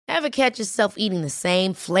Ever catch yourself eating the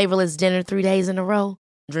same flavorless dinner 3 days in a row?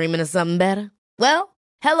 Dreaming of something better? Well,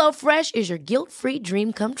 HelloFresh is your guilt-free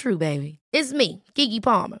dream come true, baby. It's me, Keke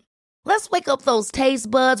Palmer. Let's wake up those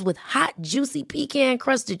taste buds with hot, juicy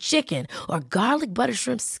pecan-crusted chicken or garlic butter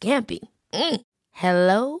shrimp scampi.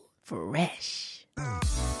 Hello Fresh.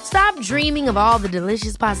 Stop dreaming of all the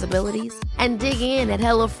delicious possibilities and dig in at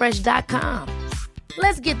HelloFresh.com.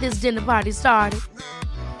 Let's get this dinner party started.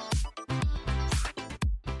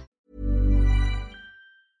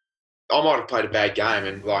 I might have played a bad game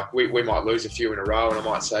and we might lose a few in a row, and I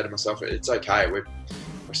might say to myself, it's okay, we're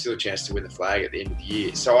still a chance to win the flag at the end of the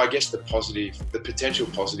year. So I guess the potential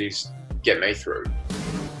positives get me through.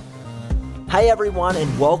 Hey everyone,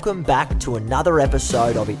 and welcome back to another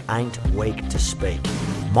episode of It Ain't Weak to Speak.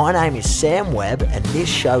 My name is Sam Webb, and this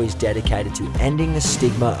show is dedicated to ending the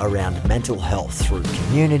stigma around mental health through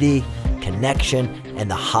community, connection,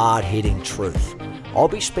 and the hard-hitting truth. I'll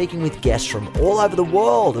be speaking with guests from all over the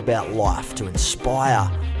world about life to inspire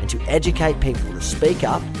and to educate people to speak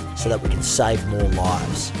up so that we can save more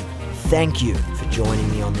lives. Thank you for joining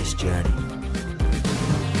me on this journey.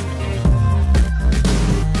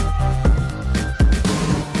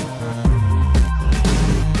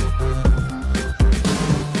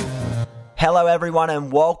 Hello everyone,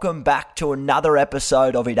 and welcome back to another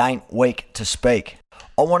episode of It Ain't Weak to Speak.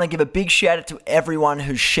 I want to give a big shout out to everyone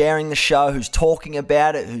who's sharing the show, who's talking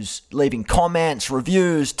about it, who's leaving comments,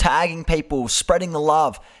 reviews, tagging people, spreading the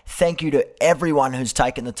love. Thank you to everyone who's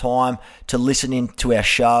taken the time to listen in to our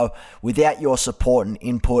show. Without your support and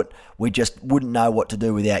input, we just wouldn't know what to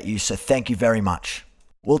do without you. So thank you very much.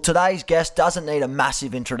 Well, today's guest doesn't need a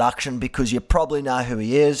massive introduction because you probably know who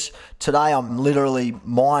he is. Today, I'm literally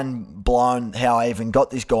mind blown how I even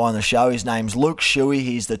got this guy on the show. His name's Luke Shuey.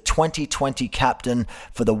 He's the 2020 captain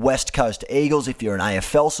for the West Coast Eagles, if you're an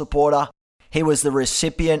AFL supporter. He was the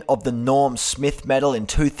recipient of the Norm Smith Medal in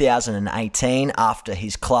 2018 after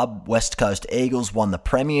his club, West Coast Eagles, won the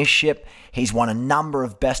premiership. He's won a number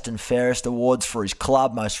of Best and Fairest awards for his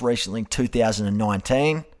club, most recently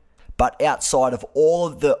 2019. But outside of all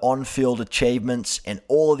of the on-field achievements and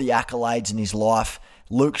all of the accolades in his life,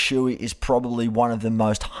 Luke Shuey is probably one of the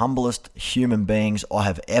most humblest human beings I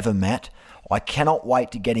have ever met. I cannot wait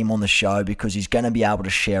to get him on the show because he's going to be able to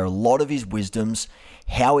share a lot of his wisdoms,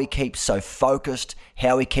 how he keeps so focused,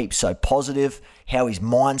 how he keeps so positive, how his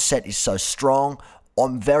mindset is so strong.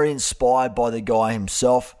 I'm very inspired by the guy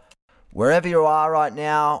himself. Wherever you are right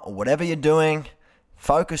now or whatever you're doing,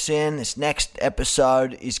 focus in. This next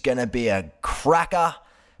episode is going to be a cracker,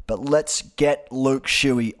 but let's get Luke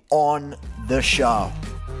Shuey on the show.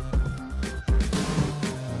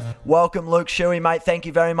 Welcome, Luke Shuey, mate. Thank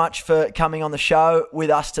you very much for coming on the show with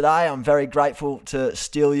us today. I'm very grateful to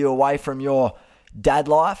steal you away from your dad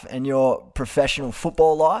life and your professional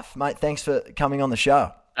football life. Mate, thanks for coming on the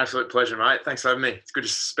show. Absolute pleasure, mate. Thanks for having me. It's good to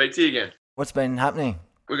speak to you again. What's been happening?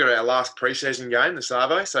 We got our last pre-season game, the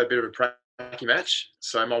Savo, so a bit of a match.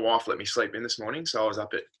 So my wife let me sleep in this morning, so I was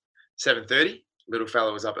up at 7:30. Little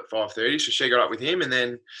fella was up at 5:30, so she got up with him, and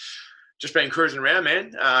then just been cruising around,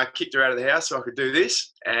 man. Kicked her out of the house so I could do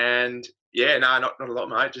this, and yeah, no, not a lot,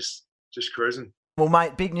 mate. Just cruising. Well,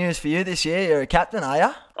 mate, big news for you this year. You're a captain, are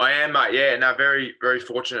you? I am, mate. Yeah, no, very, very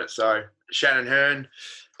fortunate. So Shannon Hearn,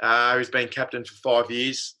 who's been captain for 5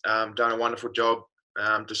 years, done a wonderful job.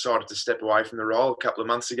 Decided to step away from the role a couple of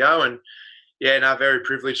months ago, and yeah, no, very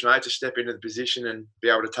privileged, mate, to step into the position and be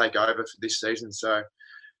able to take over for this season. So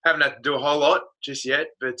haven't had to do a whole lot just yet,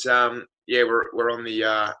 but yeah, we're on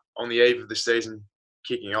the eve of the season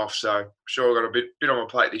kicking off. So I'm sure I've got a bit on my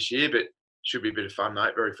plate this year, but should be a bit of fun,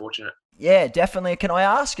 mate. Very fortunate. Yeah, definitely. Can I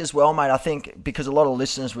ask as well, mate, I think because a lot of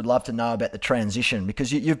listeners would love to know about the transition,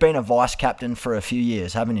 because you've been a vice captain for a few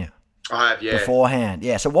years, haven't you? I have, yeah. Beforehand,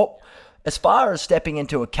 yeah. So what, as far as stepping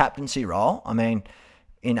into a captaincy role, I mean,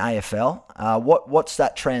 in AFL, what's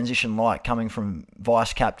that transition like, coming from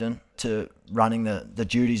vice captain to running the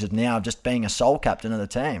duties of now just being a sole captain of the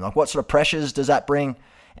team? Like, what sort of pressures does that bring,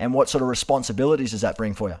 and what sort of responsibilities does that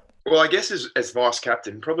bring for you? Well, I guess as vice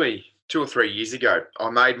captain, probably 2 or 3 years ago,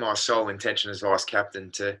 I made my sole intention as vice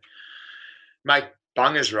captain to make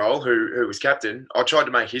Bunga's role, who was captain, I tried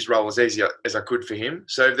to make his role as easy as I could for him.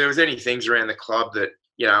 So if there was any things around the club that,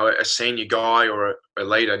 you know, a senior guy or a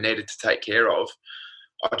leader needed to take care of,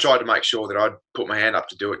 I tried to make sure that I'd put my hand up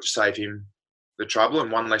to do it to save him the trouble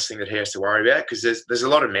and one less thing that he has to worry about, because there's a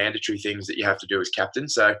lot of mandatory things that you have to do as captain.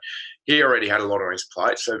 So he already had a lot on his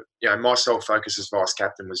plate. So, you know, my sole focus as vice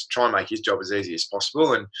captain was try and make his job as easy as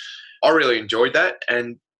possible. And I really enjoyed that.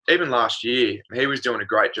 And even last year, he was doing a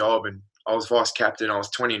great job, and I was vice captain. I was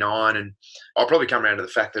 29, and I'll probably come around to the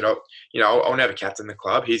fact that I'll never captain the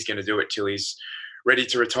club. He's going to do it till he's ready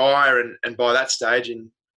to retire, and by that stage, in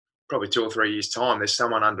probably 2 or 3 years' time, there's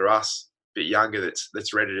someone under us, a bit younger,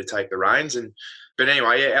 that's ready to take the reins. But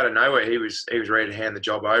anyway, yeah, out of nowhere, he was ready to hand the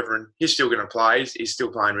job over, and he's still going to play. He's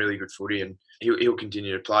still playing really good footy, and he'll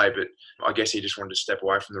continue to play. But I guess he just wanted to step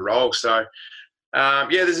away from the role. So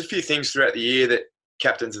there's a few things throughout the year that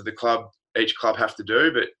captains of each club have to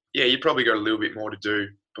do. But yeah, you probably got a little bit more to do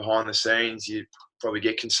behind the scenes. You probably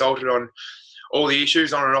get consulted on all the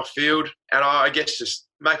issues on and off field. And I guess just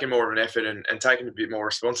making more of an effort and taking a bit more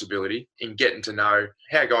responsibility in getting to know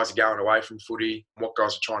how guys are going away from footy, what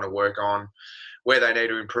guys are trying to work on, where they need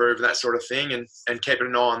to improve and that sort of thing, and keeping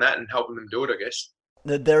an eye on that and helping them do it, I guess.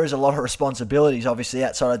 There is a lot of responsibilities, obviously,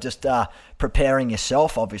 outside of just preparing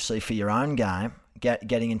yourself, obviously, for your own game,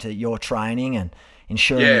 getting into your training and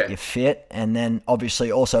ensuring that you're fit, and then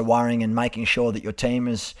obviously also worrying and making sure that your team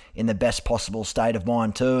is in the best possible state of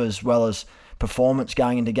mind too, as well as performance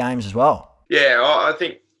going into games as well. Yeah, I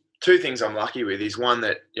think two things I'm lucky with is one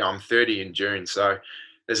that I'm 30 in June, so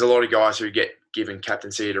there's a lot of guys who get given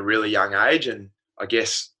captaincy at a really young age, and I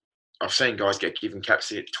guess I've seen guys get given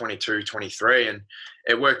captaincy at 22, 23, and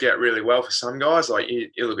it worked out really well for some guys. Like you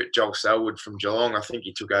look at Joel Selwood from Geelong, I think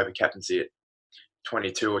he took over captaincy at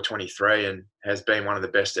 22 or 23 and has been one of the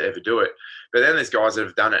best to ever do it. But then there's guys that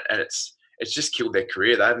have done it and it's just killed their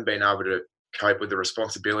career. They haven't been able to cope with the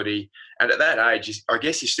responsibility. And at that age, I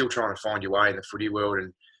guess you're still trying to find your way in the footy world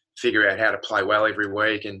and figure out how to play well every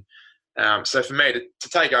week. And so for me to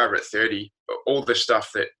take over at 30, all the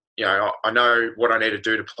stuff that, I know what I need to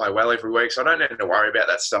do to play well every week, so I don't need to worry about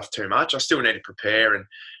that stuff too much. I still need to prepare and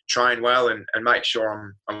train well and make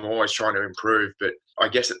sure I'm always trying to improve. But I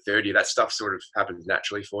guess at 30, that stuff sort of happens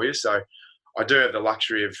naturally for you. So I do have the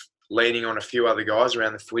luxury of leaning on a few other guys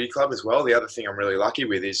around the footy club as well. The other thing I'm really lucky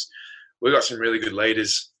with is we've got some really good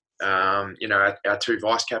leaders. Our two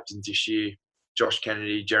vice captains this year, Josh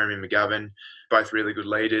Kennedy, Jeremy McGovern, both really good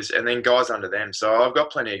leaders, and then guys under them. So I've got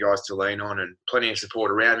plenty of guys to lean on and plenty of support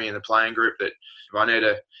around me in the playing group that if I need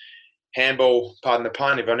a handball, pardon the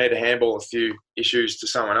pun, if I need to handball a few issues to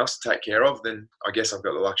someone else to take care of, then I guess I've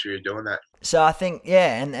got the luxury of doing that. So I think,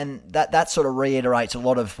 and that sort of reiterates a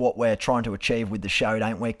lot of what we're trying to achieve with the show, It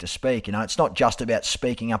Ain't Weak to Speak. It's not just about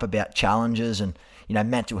speaking up about challenges and,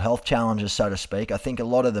 mental health challenges, so to speak. I think a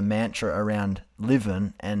lot of the mantra around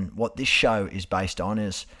living and what this show is based on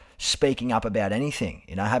is speaking up about anything,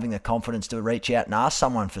 having the confidence to reach out and ask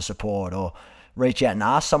someone for support or reach out and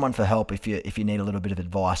ask someone for help if you need a little bit of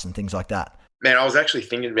advice and things like that. Man, I was actually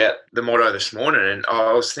thinking about the motto this morning, and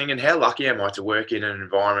I was thinking, how lucky am I to work in an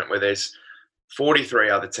environment where there's 43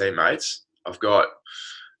 other teammates. I've got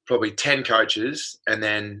probably 10 coaches, and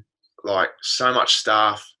then like so much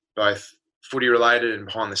staff, both footy related and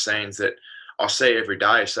behind the scenes, that I see every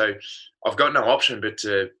day. So I've got no option but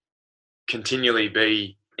to continually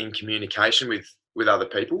be in communication with other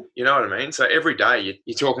people. You know what I mean? So every day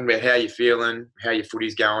you're talking about how you're feeling, how your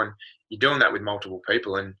footy's going. You're doing that with multiple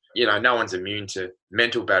people, and no one's immune to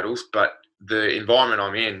mental battles, but the environment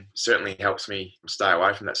I'm in certainly helps me stay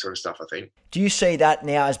away from that sort of stuff, I think. Do you see that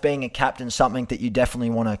now as being a captain something that you definitely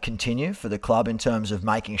want to continue for the club in terms of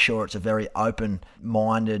making sure it's a very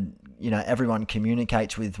open-minded, everyone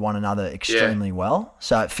communicates with one another extremely well,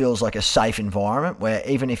 so it feels like a safe environment where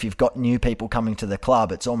even if you've got new people coming to the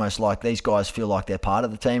club, it's almost like these guys feel like they're part of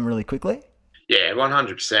the team really quickly? Yeah,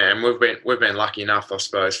 100%. And we've been lucky enough, I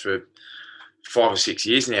suppose, for 5 or 6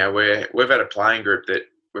 years now where we've had a playing group that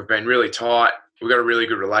we've been really tight. We've got a really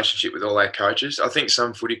good relationship with all our coaches. I think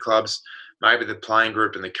some footy clubs, maybe the playing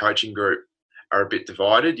group and the coaching group are a bit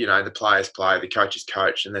divided. The players play, the coaches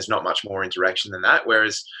coach, and there's not much more interaction than that.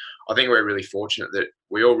 Whereas I think we're really fortunate that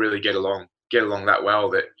we all really get along that well,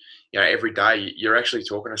 that, every day you're actually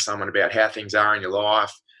talking to someone about how things are in your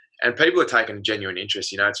life, and people are taking a genuine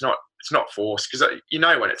interest. It's not forced, because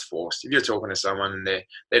when it's forced. If you're talking to someone and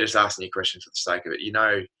they're just asking you questions for the sake of it, you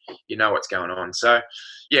know what's going on. So,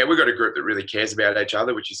 yeah, we've got a group that really cares about each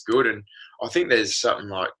other, which is good. And I think there's something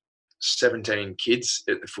like 17 kids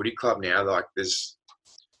at the footy club now. Like there's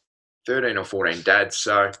 13 or 14 dads.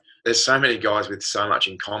 So there's so many guys with so much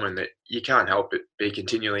in common that you can't help but be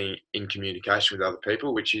continually in communication with other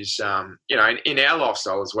people, which is, in our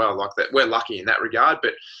lifestyle as well. Like that, we're lucky in that regard.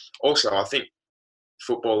 But also, I think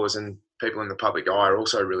footballers and people in the public eye are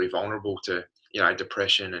also really vulnerable to,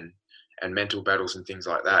 depression and mental battles and things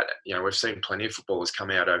like that. We've seen plenty of footballers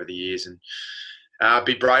come out over the years and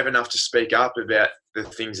be brave enough to speak up about the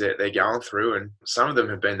things that they're going through. And some of them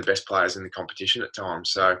have been the best players in the competition at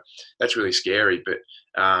times. So that's really scary. But,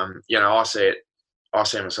 I see it I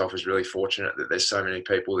see myself as really fortunate that there's so many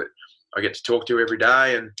people that I get to talk to every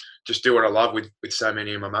day and just do what I love with so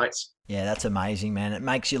many of my mates. Yeah, that's amazing, man. It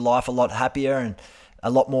makes your life a lot happier and a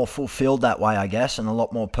lot more fulfilled that way, I guess, and a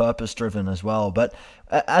lot more purpose-driven as well. But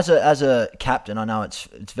as a captain, I know it's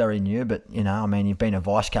very new, but, you've been a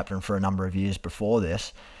vice-captain for a number of years before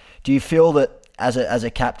this. Do you feel that as a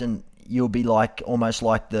captain, you'll be almost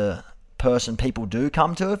like the person people do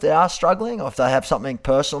come to if they are struggling, or if they have something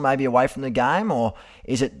personal maybe away from the game, or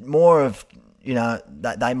is it more of,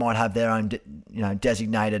 that they might have their own,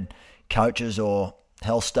 designated coaches or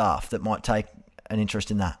health staff that might take an interest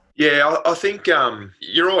in that? Yeah, I think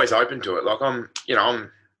you're always open to it. Like I'm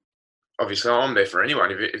obviously I'm there for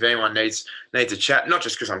anyone. If anyone needs a chat, not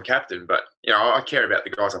just because I'm captain, but I care about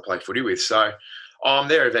the guys I play footy with. So I'm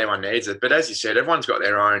there if anyone needs it. But as you said, everyone's got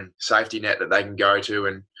their own safety net that they can go to,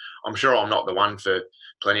 and I'm sure I'm not the one for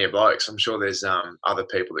plenty of blokes. I'm sure there's other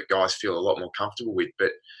people that guys feel a lot more comfortable with.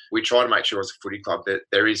 But we try to make sure as a footy club that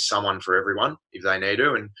there is someone for everyone if they need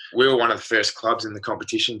to. And we were one of the first clubs in the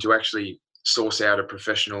competition to actually source out a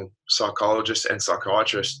professional psychologist and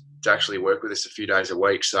psychiatrist to actually work with us a few days a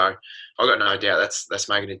week. So I've got no doubt that's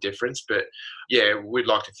making a difference. But yeah, we'd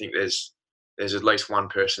like to think there's at least one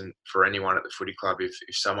person for anyone at the footy club if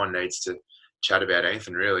someone needs to chat about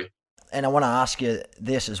anything, really. And I want to ask you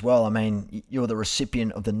this as well. I mean, you were the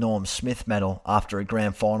recipient of the Norm Smith Medal after a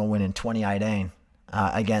grand final win in 2018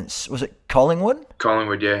 against, was it Collingwood?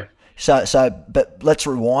 Collingwood, yeah. But let's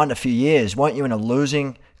rewind a few years. Weren't you in a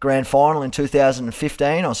losing grand final in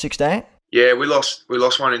 2015 or 16? Yeah, we lost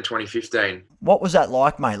one in 2015. What was that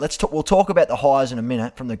like, mate? We'll talk about the highs in a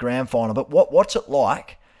minute from the grand final, but what's it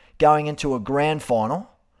like going into a grand final?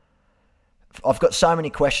 I've got so many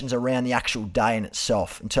questions around the actual day in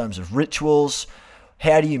itself in terms of rituals.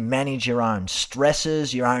 How do you manage your own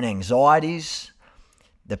stresses, your own anxieties,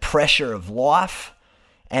 the pressure of life?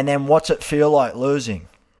 And then what's it feel like losing?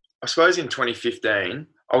 I suppose in 2015,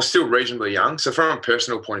 I was still reasonably young. So from a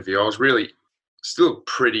personal point of view, I was really still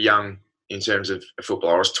pretty young in terms of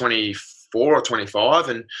football. I was 24 or 25,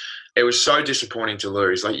 and it was so disappointing to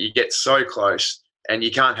lose. Like, you get so close and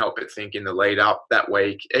you can't help but think in the lead up that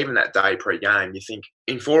week, even that day pre-game, you think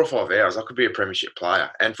in 4 or 5 hours, I could be a premiership player.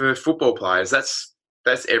 And for football players, that's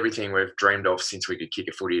everything we've dreamed of since we could kick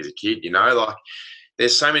a footy as a kid, Like,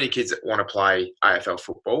 there's so many kids that want to play AFL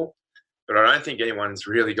football, but I don't think anyone's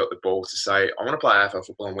really got the balls to say, I want to play AFL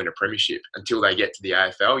football and win a premiership until they get to the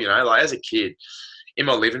AFL, Like, as a kid, in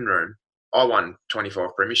my living room, I won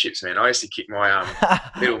 25 premierships, man. I used to kick my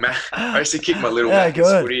little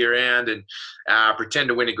footy around and pretend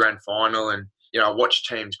to win a grand final. And, I watched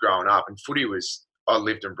teams growing up, and footy I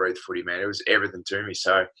lived and breathed footy, man. It was everything to me.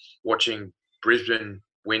 So watching Brisbane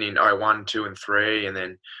win in 01, 2 and 3, and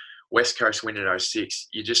then West Coast win in 06,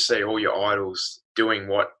 you just see all your idols doing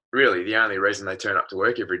what really the only reason they turn up to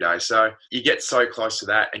work every day. So you get so close to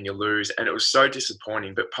that and you lose, and it was so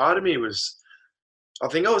disappointing. But part of me I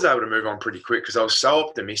think I was able to move on pretty quick because I was so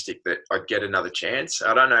optimistic that I'd get another chance.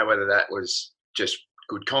 I don't know whether that was just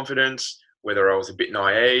good confidence, whether I was a bit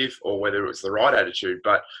naive, or whether it was the right attitude,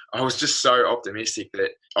 but I was just so optimistic that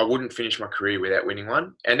I wouldn't finish my career without winning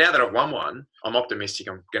one. And now that I've won one, I'm optimistic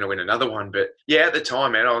I'm going to win another one. But yeah, at the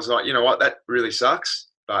time, man, I was like, you know what, that really sucks,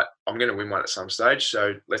 but I'm going to win one at some stage,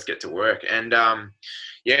 so let's get to work. And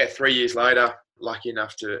 3 years later, lucky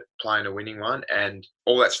enough to play in a winning one, and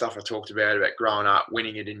all that stuff I talked about growing up,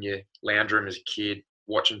 winning it in your lounge room as a kid,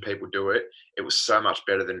 watching people do it, it was so much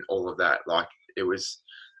better than all of that. Like, it was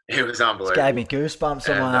unbelievable. It gave me goosebumps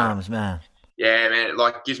on my arms, man. Yeah, man,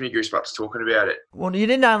 it gives me goosebumps talking about it. Well, you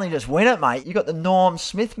didn't only just win it, mate. You got the Norm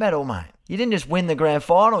Smith Medal, mate. You didn't just win the grand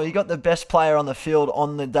final. You got the best player on the field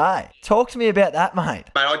on the day. Talk to me about that, mate.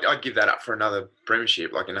 Mate, I'd give that up for another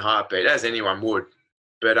premiership, like in a heartbeat, as anyone would.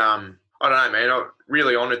 But I don't know, man. I'm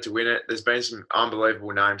really honoured to win it. There's been some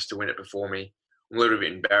unbelievable names to win it before me. I'm a little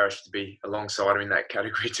bit embarrassed to be alongside him in that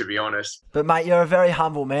category, to be honest. But, mate, you're a very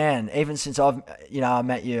humble man. Even since I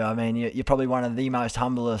met you, I mean, you're probably one of the most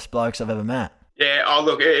humblest blokes I've ever met. Yeah,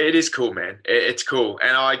 look, it is cool, man. It's cool.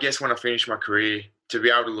 And I guess when I finish my career, to be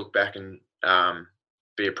able to look back and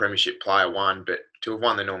be a premiership player, but to have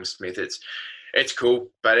won the Norm Smith, it's cool.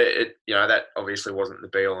 But that obviously wasn't the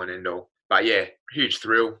be-all and end-all. But, yeah, huge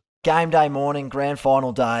thrill. Game day morning, grand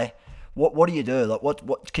final day. What do you do? Like,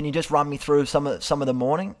 what can you just run me through some of the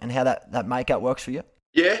morning and how that makeup works for you?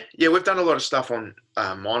 Yeah, we've done a lot of stuff on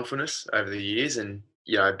mindfulness over the years, and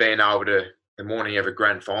being able to, the morning of a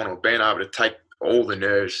grand final, being able to take all the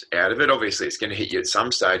nerves out of it. Obviously, it's going to hit you at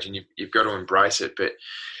some stage, and you've got to embrace it. But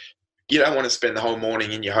you don't want to spend the whole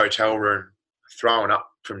morning in your hotel room throwing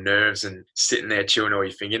up from nerves and sitting there chewing all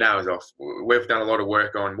your fingernails off. We've done a lot of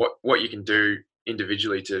work on what you can do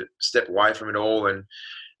individually to step away from it all. And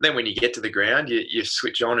then when you get to the ground, you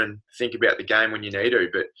switch on and think about the game when you need to.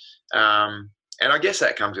 But and I guess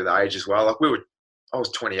that comes with age as well. Like I was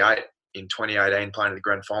 28 in 2018 playing in the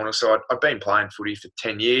grand final. So I'd been playing footy for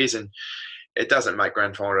 10 years, and it doesn't make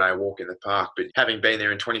grand final day a walk in the park. But having been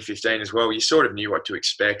there in 2015 as well, you sort of knew what to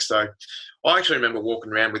expect. So I actually remember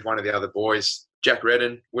walking around with one of the other boys, Jack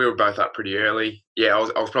Redden. We were both up pretty early. Yeah, I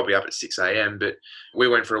was probably up at 6 a.m, but we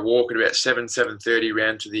went for a walk at about 7:30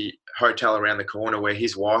 round to the hotel around the corner where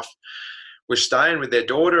his wife was staying with their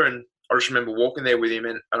daughter. And I just remember walking there with him,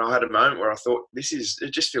 and I had a moment where I thought,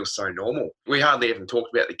 it just feels so normal. We hardly even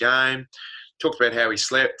talked about the game, talked about how he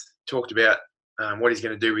slept, talked about what he's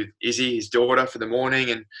going to do with Izzy, his daughter, for the morning.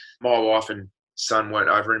 And my wife and son weren't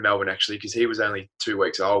over in Melbourne, actually, because he was only 2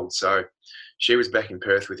 weeks old. So she was back in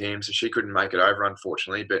Perth with him, so she couldn't make it over,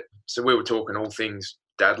 unfortunately. But so we were talking all things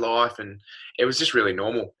dad life, and it was just really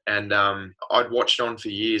normal. And I'd watched on for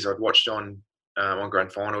years. I'd watched on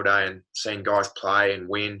grand final day and seen guys play and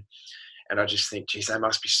win. And I just think, geez, they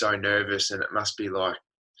must be so nervous, and it must be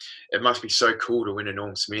so cool to win a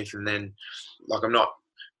Norm Smith. And then, like, I'm not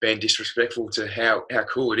being disrespectful to how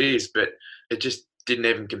cool it is, but it just didn't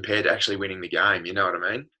even compare to actually winning the game. You know what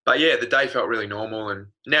I mean? But yeah, the day felt really normal. And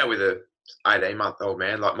now with a 18-month-old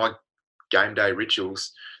man, like, my game day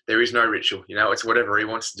rituals, there is no ritual. You know, it's whatever he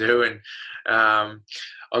wants to do. And I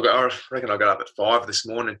reckon I got up at 5 this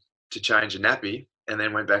morning to change a nappy, and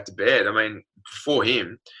then went back to bed. I mean, for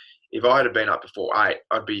him, if I had been up before 8,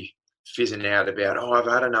 I'd be fizzing out about,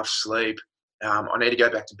 I've had enough sleep. I need to go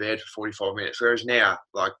back to bed for 45 minutes. Whereas now,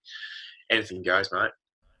 like, anything goes, mate.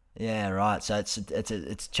 Yeah, right. So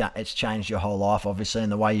it's changed your whole life, obviously,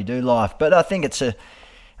 and the way you do life. But I think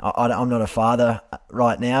I'm not a father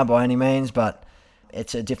right now by any means, but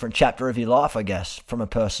it's a different chapter of your life, I guess, from a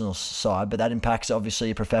personal side. But that impacts, obviously,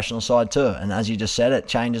 your professional side too. And as you just said, it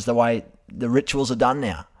changes the way the rituals are done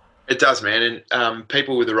now. It does, man. And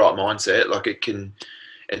people with the right mindset, like,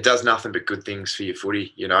 it does nothing but good things for your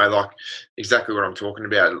footy, you know, like exactly what I'm talking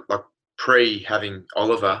about. Like, having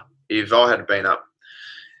Oliver, if I had been up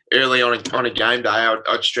early on a game day,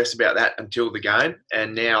 I'd stress about that until the game.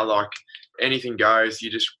 And now, like, anything goes.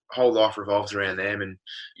 Whole life revolves around them. And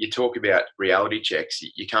you talk about reality checks.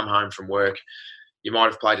 You come home from work, you might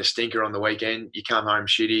have played a stinker on the weekend. You come home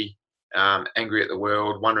shitty, angry at the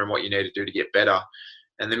world, wondering what you need to do to get better.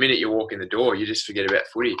 And the minute you walk in the door, you just forget about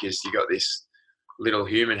footy, because you got this little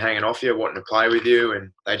human hanging off you, wanting to play with you,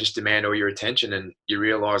 and they just demand all your attention. And you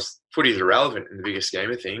realise footy is irrelevant in the bigger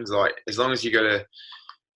scheme of things. Like, as long as you got to,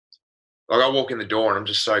 like, I walk in the door and I'm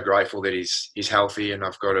just so grateful that he's healthy, and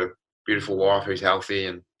I've got a beautiful wife who's healthy.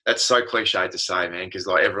 And that's so cliched to say, man, because,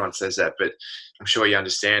 like, everyone says that, but I'm sure you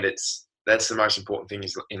understand that's the most important thing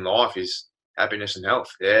in life is happiness and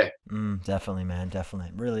health. Yeah. Definitely, man. Definitely.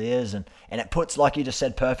 It really is. And it puts, like you just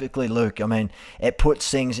said perfectly, Luke, I mean, it puts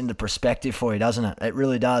things into perspective for you, doesn't it? It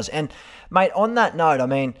really does. And, mate, on that note, I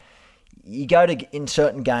mean, you go to, in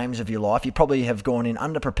certain games of your life, you probably have gone in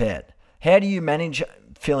underprepared. How do you manage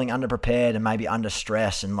feeling underprepared and maybe under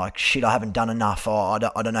stress and like, shit, I haven't done enough, or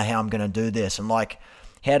I don't know how I'm going to do this? And, like,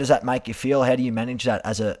 how does that make you feel? How do you manage that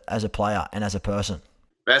as a player and as a person?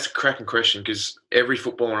 That's a cracking question, because every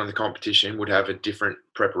footballer in the competition would have a different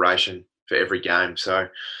preparation for every game. So,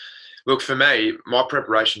 look, for me, my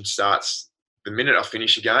preparation starts the minute I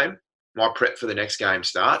finish a game. My prep for the next game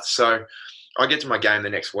starts. So I get to my game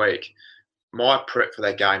the next week. My prep for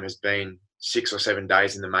that game has been 6 or 7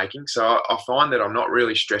 days in the making. So I find that I'm not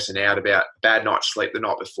really stressing out about bad night's sleep the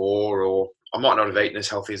night before, or I might not have eaten as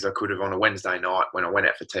healthy as I could have on a Wednesday night when I went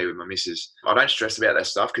out for tea with my missus. I don't stress about that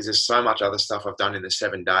stuff, because there's so much other stuff I've done in the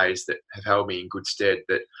 7 days that have held me in good stead,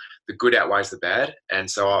 that the good outweighs the bad. And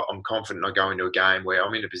so I'm confident I go into a game where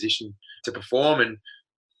I'm in a position to perform. And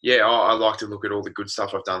yeah, I like to look at all the good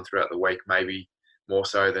stuff I've done throughout the week, maybe more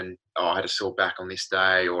so than, I had a sore back on this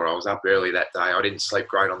day, or I was up early that day, I didn't sleep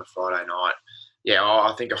great on the Friday night. Yeah,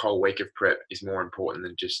 I think a whole week of prep is more important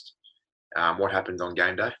than just what happens on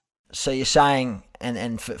game day. So you're saying,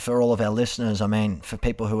 and for all of our listeners, I mean, for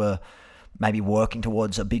people who are maybe working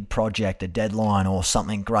towards a big project, a deadline, or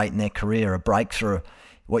something great in their career, a breakthrough,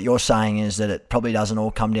 what you're saying is that it probably doesn't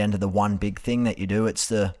all come down to the one big thing that you do. It's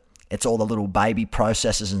all the little baby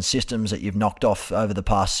processes and systems that you've knocked off over the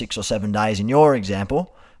past 6 or 7 days in your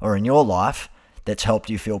example, or in your life, that's helped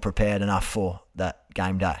you feel prepared enough for that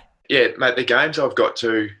game day. Yeah, mate, the games I've got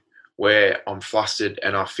to where I'm flustered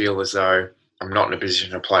and I feel as though I'm not in a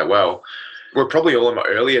position to play well were probably all in my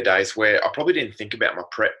earlier days, where I probably didn't think about my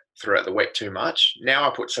prep throughout the week too much. Now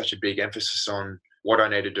I put such a big emphasis on what I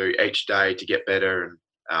need to do each day to get better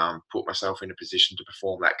and put myself in a position to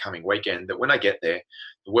perform that coming weekend, that when I get there,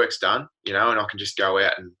 the work's done, and I can just go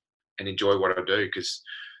out and enjoy what I do, because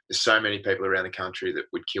there's so many people around the country that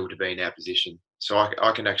would kill to be in our position. So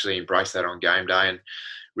I can actually embrace that on game day and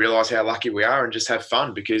realise how lucky we are and just have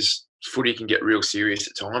fun, because footy can get real serious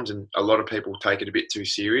at times and a lot of people take it a bit too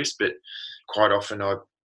serious. But quite often I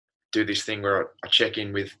do this thing where I check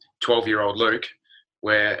in with 12-year-old Luke,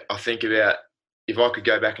 where I think about if I could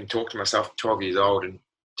go back and talk to myself at 12 years old and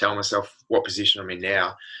tell myself what position I'm in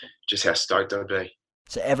now, just how stoked I'd be.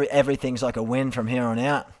 So everything's like a win from here on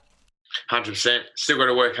out. 100%. Still got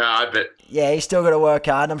to work hard, but... Yeah, he's still got to work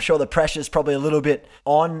hard. I'm sure the pressure's probably a little bit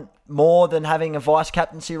on more than having a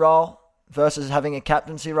vice-captaincy role versus having a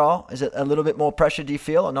captaincy role. Is it a little bit more pressure, do you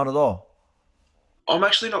feel, or not at all? I'm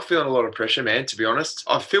actually not feeling a lot of pressure, man, to be honest.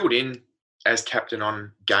 I've filled in as captain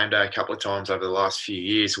on game day a couple of times over the last few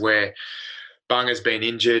years where Bunga's been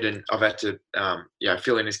injured and I've had to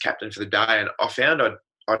fill in as captain for the day. And I found I'd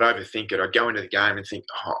overthink it. I'd go into the game and think,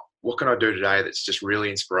 what can I do today that's just really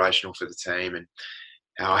inspirational for the team? And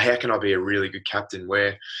how can I be a really good captain?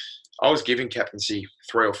 Where I was given captaincy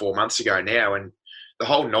 3 or 4 months ago now, and the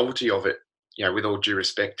whole novelty of it, with all due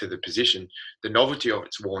respect to the position, the novelty of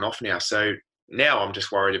it's worn off now. So now I'm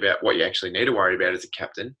just worried about what you actually need to worry about as a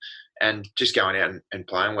captain and just going out and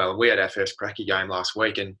playing well. We had our first pracky game last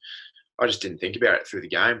week and I just didn't think about it through the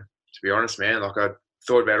game, to be honest, man. Like, I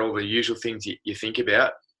thought about all the usual things you think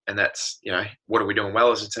about, and that's, what are we doing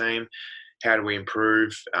well as a team? How do we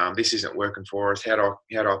improve? This isn't working for us. How do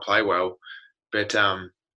I play well? But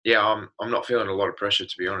I'm not feeling a lot of pressure,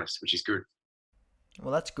 to be honest, which is good.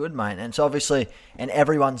 Well, that's good, mate. And so obviously, and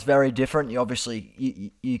everyone's very different.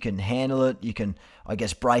 You can handle it. You can, I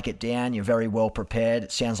guess, break it down. You're very well prepared.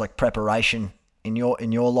 It sounds like preparation in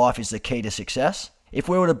your life is the key to success. If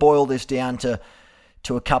we were to boil this down to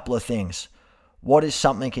a couple of things, what is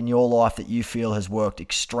something in your life that you feel has worked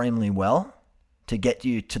extremely well to get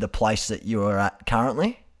you to the place that you are at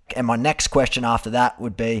currently? And my next question after that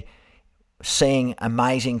would be, seeing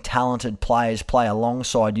amazing, talented players play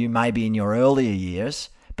alongside you maybe in your earlier years,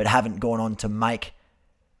 but haven't gone on to make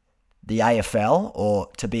the AFL or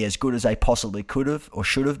to be as good as they possibly could have or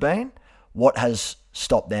should have been. What has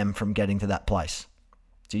stopped them from getting to that place,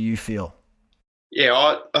 do you feel?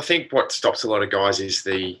 Yeah, I think what stops a lot of guys is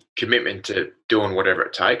the commitment to doing whatever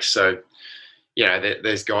it takes. So,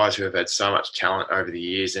 there's guys who have had so much talent over the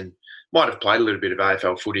years and might have played a little bit of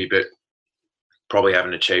AFL footy, but probably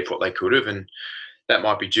haven't achieved what they could have. And that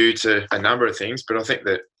might be due to a number of things. But I think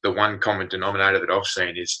that the one common denominator that I've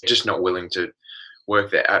seen is just not willing to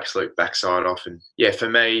work their absolute backside off. And for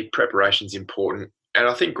me, preparation's important. And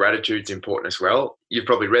I think gratitude's important as well. You've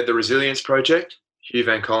probably read The Resilience Project, Hugh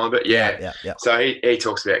Van Connelly. Yeah. So he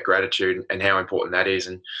talks about gratitude and how important that is.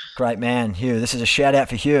 And great man, Hugh. This is a shout out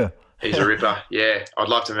for Hugh. He's a ripper. Yeah, I'd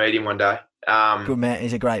love to meet him one day. Good man.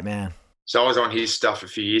 He's a great man. So I was on his stuff a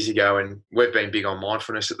few years ago, and we've been big on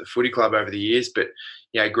mindfulness at the footy club over the years. But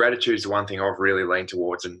gratitude is the one thing I've really leaned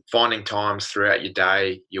towards, and finding times throughout your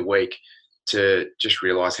day, your week, to just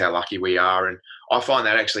realise how lucky we are. And I find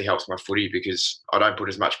that actually helps my footy, because I don't put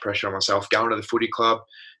as much pressure on myself going to the footy club,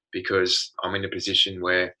 because I'm in a position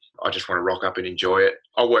where I just want to rock up and enjoy it.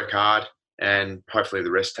 I work hard and hopefully the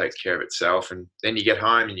rest takes care of itself. And then you get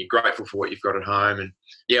home and you're grateful for what you've got at home. And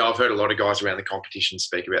I've heard a lot of guys around the competition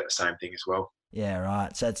speak about the same thing as well. Yeah,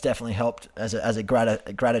 right. So it's definitely helped as a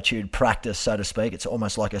gratitude practice, so to speak. It's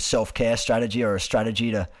almost like a self-care strategy or a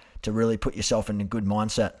strategy to really put yourself in a good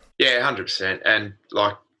mindset. Yeah, 100%. And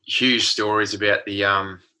like huge stories about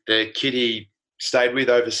the kid he stayed with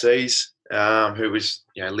overseas, who was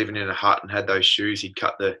living in a hut and had those shoes he'd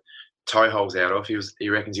cut the toe holes out of. He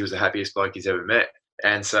reckons he was the happiest bloke he's ever met.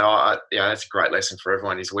 And so that's a great lesson for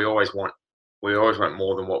everyone, is we always want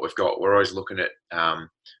more than what we've got. We're always looking at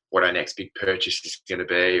what our next big purchase is going to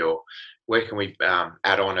be, or where can we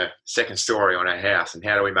add on a second story on our house, and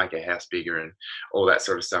how do we make our house bigger, and all that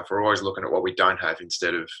sort of stuff. We're always looking at what we don't have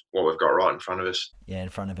instead of what we've got right in front of us. Yeah, in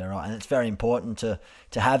front of you, right. And it's very important to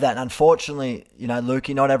have that. And unfortunately,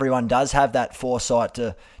 Lukey, not everyone does have that foresight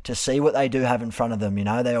to see what they do have in front of them.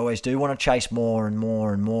 They always do want to chase more and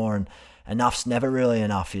more and more, and enough's never really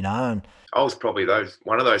enough, And I was probably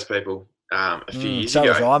one of those people a few years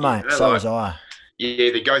ago. So was I, mate. So was I. You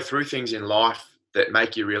either go through things in life that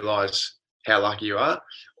make you realise how lucky you are,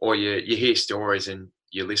 or you hear stories and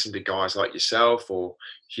you listen to guys like yourself or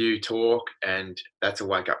Hugh talk, and that's a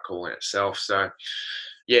wake-up call in itself. So,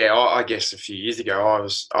 I guess a few years ago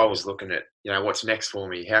I was looking at what's next for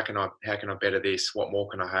me. How can I better this? What more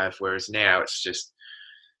can I have? Whereas now it's just,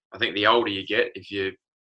 I think the older you get, if you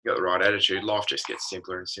got the right attitude, life just gets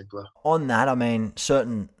simpler and simpler. On that, I mean,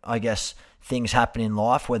 certain, I guess, things happen in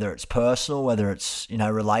life, whether it's personal, whether it's,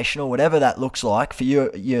 relational, whatever that looks like. For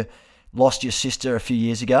you, you lost your sister a few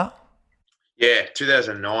years ago. Yeah,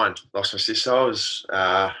 2009, lost my sister.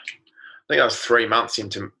 I think I was 3 months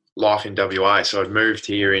into life in WA. So I'd moved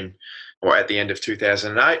here at the end of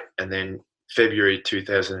 2008, and then February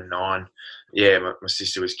 2009, my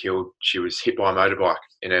sister was killed. She was hit by a motorbike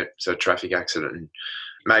in a traffic accident, and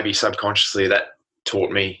maybe subconsciously that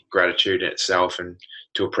taught me gratitude in itself and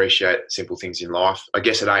to appreciate simple things in life. I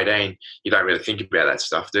guess at 18, you don't really think about that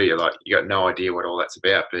stuff, do you? Like, you got no idea what all that's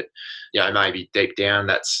about, but maybe deep down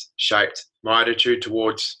that's shaped my attitude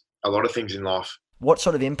towards a lot of things in life. What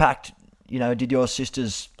sort of impact, did your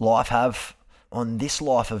sister's life have on this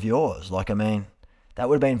life of yours? Like, I mean, that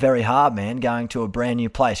would have been very hard, man, going to a brand new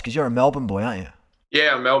place, because you're a Melbourne boy, aren't you?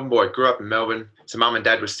 Yeah, I'm a Melbourne boy. Grew up in Melbourne. So mum and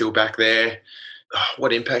dad were still back there.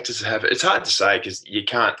 What impact does it have? It's hard to say, because you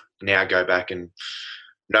can't now go back and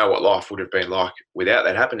know what life would have been like without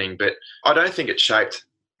that happening. But I don't think it shaped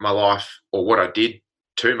my life or what I did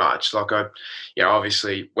too much. Like, I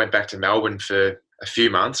obviously went back to Melbourne for a few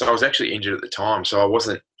months. I was actually injured at the time, so I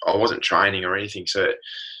wasn't training or anything. So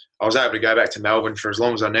I was able to go back to Melbourne for as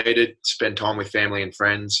long as I needed, spend time with family and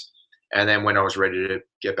friends. And then when I was ready to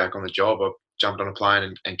get back on the job, I jumped on a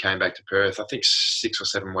plane and came back to Perth, I think 6 or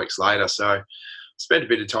 7 weeks later. So spent a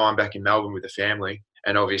bit of time back in Melbourne with the family.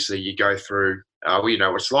 And obviously you go through, you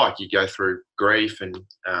know what it's like. You go through grief and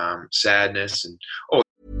sadness and all.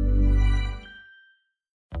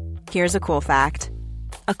 Here's a cool fact.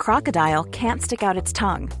 A crocodile can't stick out its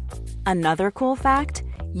tongue. Another cool fact,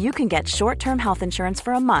 you can get short-term health insurance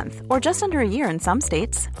for a month or just under a year in some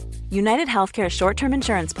states. United Healthcare short-term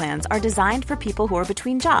insurance plans are designed for people who are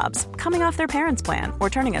between jobs, coming off their parents' plan, or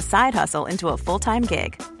turning a side hustle into a full-time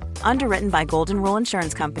gig. Underwritten by Golden Rule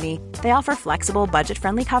Insurance Company, they offer flexible,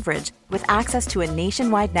 budget-friendly coverage with access to a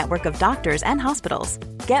nationwide network of doctors and hospitals.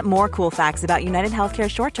 Get more cool facts about United Healthcare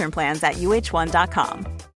short-term plans at uh1.com.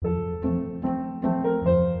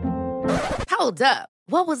 Hold up.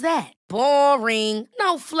 What was that? Boring.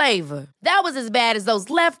 No flavor. That was as bad as those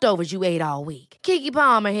leftovers you ate all week. Keke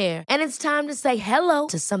Palmer here, and it's time to say hello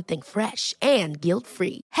to something fresh and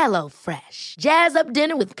guilt-free. Hello Fresh. Jazz up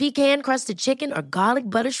dinner with pecan-crusted chicken or garlic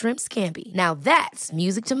butter shrimp scampi. Now that's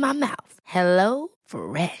music to my mouth. Hello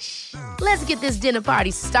Fresh. Let's get this dinner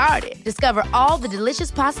party started. Discover all the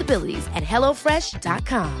delicious possibilities at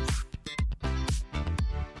hellofresh.com.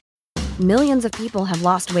 Millions of people have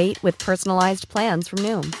lost weight with personalized plans from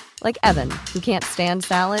Noom. Like Evan, who can't stand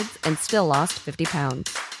salads and still lost 50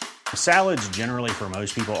 pounds. Salads generally for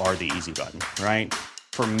most people are the easy button, right?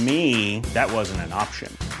 For me, that wasn't an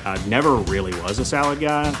option. I never really was a salad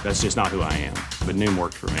guy. That's just not who I am. But Noom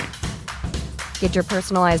worked for me. Get your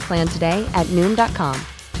personalized plan today at Noom.com.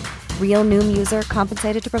 Real Noom user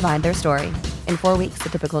compensated to provide their story. In 4 weeks, the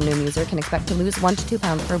typical Noom user can expect to lose 1 to 2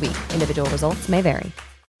 pounds per week. Individual results may vary.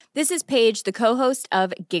 This is Paige, the co-host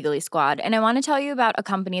of Giggly Squad, and I want to tell you about a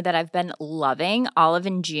company that I've been loving, Olive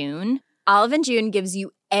 & June. Olive & June gives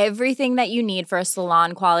you everything that you need for a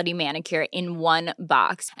salon-quality manicure in one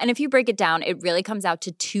box. And if you break it down, it really comes out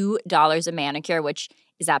to $2 a manicure, which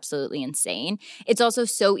is absolutely insane. It's also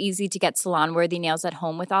so easy to get salon-worthy nails at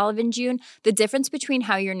home with Olive & June. The difference between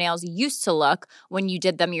how your nails used to look when you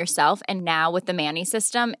did them yourself and now with the Mani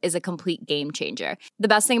system is a complete game changer. The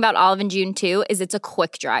best thing about Olive & June, too, is it's a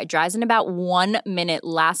quick dry. Dries in about 1 minute,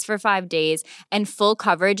 lasts for 5 days, and full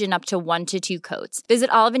coverage in up to 1 to 2 coats.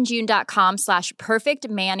 Visit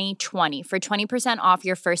oliveandjune.com/perfectmani20 for 20% off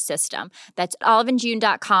your first system. That's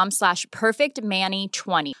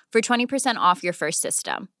oliveandjune.com/perfectmani20 for 20% off your first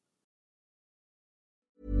system.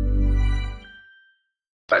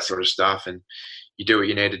 That sort of stuff, and you do what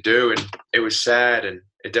you need to do. And it was sad, and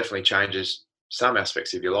it definitely changes some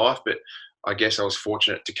aspects of your life. But I guess I was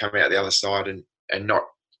fortunate to come out the other side and not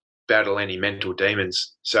battle any mental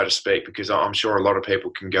demons, so to speak, because I'm sure a lot of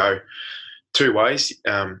people can go 2 ways.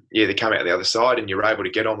 They come out the other side and you're able to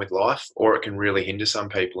get on with life, or it can really hinder some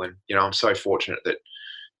people. And, I'm so fortunate that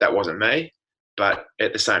that wasn't me. But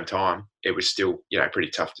at the same time, it was still, pretty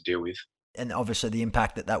tough to deal with. And obviously the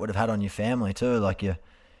impact that would have had on your family too, like your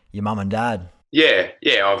mum and dad. Yeah,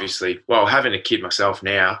 obviously. Well, having a kid myself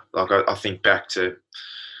now, like I think back to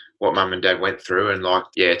what mum and dad went through, and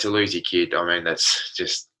to lose your kid, I mean, that's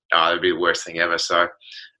just, it'd be the worst thing ever. So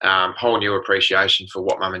whole new appreciation for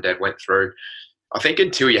what mum and dad went through. I think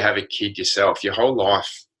until you have a kid yourself, your whole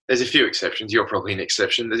life, there's a few exceptions, you're probably an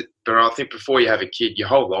exception, but I think before you have a kid, your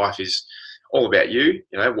whole life is all about you.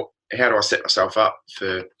 How do I set myself up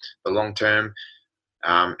for the long term?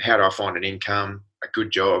 How do I find an income? a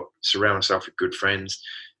good job, surround myself with good friends,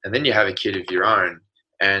 and then you have a kid of your own,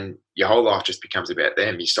 and your whole life just becomes about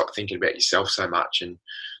them. You stop thinking about yourself so much, and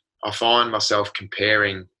I find myself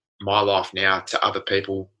comparing my life now to other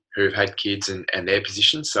people who've had kids and their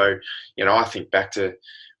positions. So, I think back to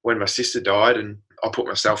when my sister died, and I put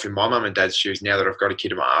myself in my mum and dad's shoes now that I've got a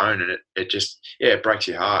kid of my own, and it just, it breaks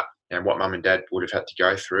your heart and what mum and dad would have had to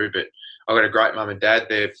go through. But I've got a great mum and dad.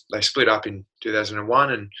 They split up in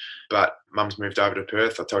 2001, but mum's moved over to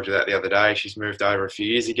Perth. I told you that the other day. She's moved over a few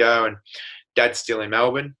years ago, and dad's still in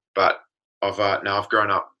Melbourne. But I've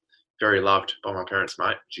grown up very loved by my parents,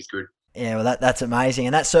 mate, which is good. Yeah, well, that's amazing,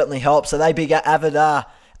 and that certainly helps. Are they big avid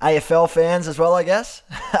AFL fans as well, I guess?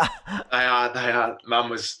 They are. Mum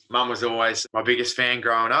was always my biggest fan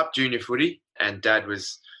growing up, junior footy, and dad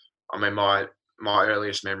was. I mean, my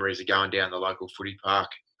earliest memories are going down the local footy park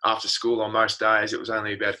after school on most days. It was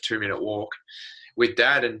only about a 2-minute walk with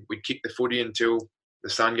dad, and we'd kick the footy until the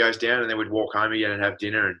sun goes down, and then we'd walk home again and have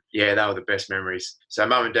dinner. And yeah, they were the best memories. So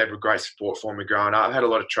mum and dad were great support for me growing up. I had a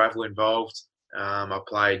lot of travel involved. I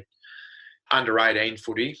played under 18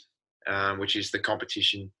 footy, which is the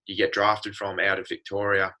competition you get drafted from out of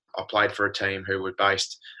Victoria. I played for a team who were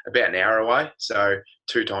based about an hour away. So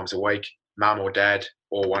 2 times a week, mum or dad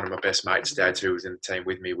or one of my best mates' dads who was in the team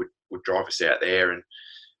with me would drive us out there. And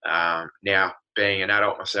now being an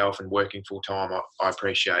adult myself and working full time, I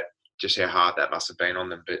appreciate just how hard that must have been on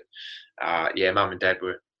them. But mum and dad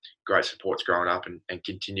were great supports growing up and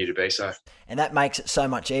continue to be so. And that makes it so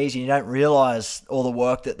much easier. You don't realise all the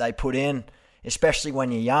work that they put in, especially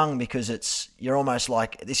when you're young, because you're almost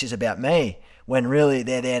like, this is about me, when really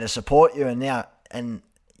they're there to support you. And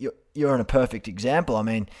you're in a perfect example. I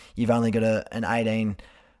mean, you've only got an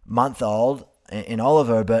 18-month-old in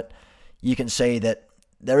Oliver, but you can see that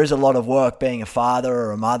there is a lot of work being a father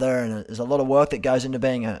or a mother, and there's a lot of work that goes into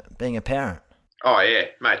being a parent. Oh yeah,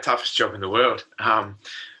 mate, toughest job in the world.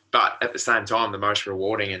 But at the same time, the most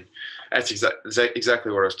rewarding, and that's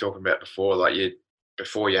exactly what I was talking about before. Like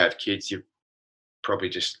before you have kids, you probably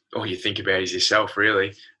just all you think about is yourself,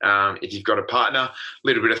 really. If you've got a partner, a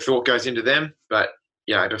little bit of thought goes into them, but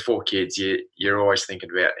before kids, you're always thinking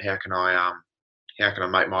about how can I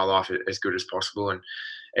make my life as good as possible. And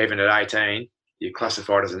even at 18, you're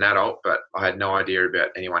classified as an adult, but I had no idea about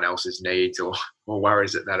anyone else's needs or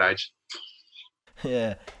worries at that age.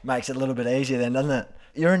 Yeah, makes it a little bit easier then, doesn't it?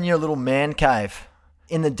 You're in your little man cave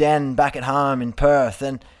in the den back at home in Perth,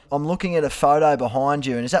 and I'm looking at a photo behind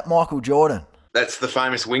you, and is that Michael Jordan? That's the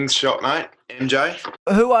famous wings shot, mate, MJ.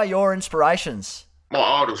 Who are your inspirations? My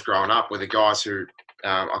idols growing up were the guys who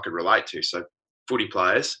I could relate to, so footy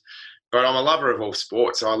players. But I'm a lover of all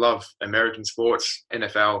sports. So I love American sports,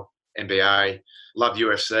 NFL, NBA, love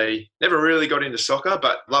UFC. Never really got into soccer,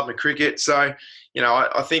 but love my cricket. So,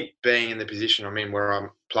 I think being in the position I'm in where I'm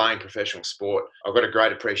playing professional sport, I've got a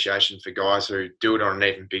great appreciation for guys who do it on an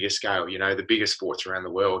even bigger scale, the biggest sports around the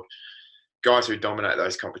world. Guys who dominate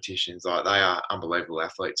those competitions, like they are unbelievable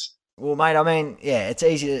athletes. Well, mate, I mean, yeah, it's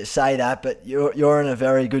easy to say that, but you're in a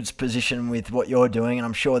very good position with what you're doing, and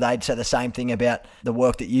I'm sure they'd say the same thing about the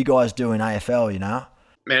work that you guys do in AFL,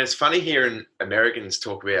 Man, it's funny hearing Americans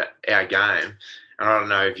talk about our game, and I don't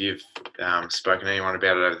know if you've spoken to anyone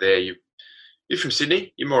about it over there. You're from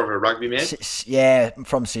Sydney? You're more of a rugby man? Yeah, I'm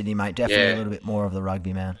from Sydney, mate. Definitely a little bit more of the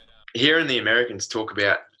rugby man. Hearing the Americans talk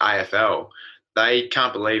about AFL, they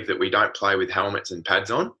can't believe that we don't play with helmets and pads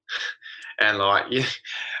on. And I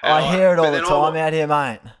hear it all the time out here,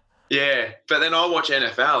 mate. Yeah, but then I watch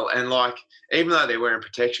NFL, and even though they're wearing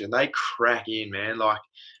protection, they crack in, man.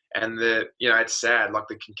 And it's sad.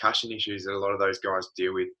 The concussion issues that a lot of those guys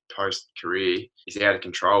deal with post-career is out of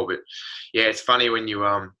control. But yeah, it's funny when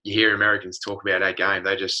you hear Americans talk about our game.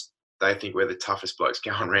 They think we're the toughest blokes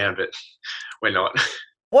going around, but we're not.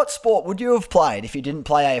 What sport would you have played if you didn't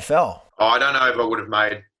play AFL? I don't know if I would have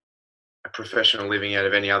made a professional living out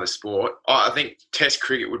of any other sport. I think Test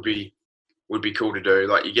cricket would be cool to do.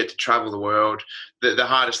 You get to travel the world. The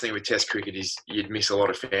hardest thing with Test cricket is you'd miss a lot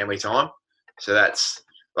of family time. So that's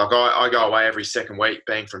I go away every second week.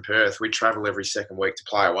 Being from Perth, we travel every second week to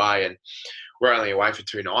play away, and we're only away for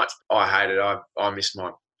 2 nights. I hate it. I miss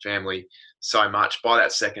my family so much. By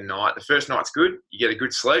that second night, the first night's good. You get a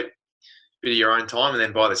good sleep, bit of your own time, and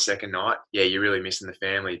then by the second night, yeah, you're really missing the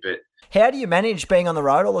family. But how do you manage being on the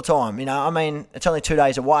road all the time? It's only 2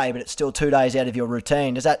 days away, but it's still 2 days out of your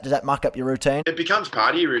routine. Does that muck up your routine? It becomes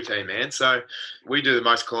part of your routine, man. So we do the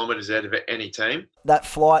most kilometres out of any team. That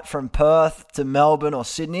flight from Perth to Melbourne or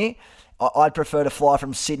Sydney, I'd prefer to fly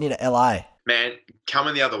from Sydney to LA. Man,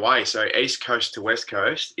 coming the other way, so East Coast to West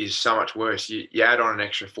Coast is so much worse. You add on an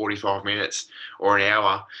extra 45 minutes or an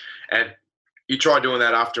hour, and you try doing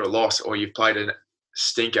that after a loss or you've played a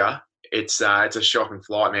stinker, it's a shocking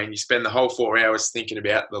flight, man. You spend the whole 4 hours thinking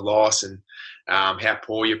about the loss and how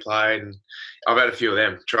poor you played. And I've had a few of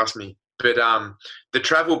them, trust me. But the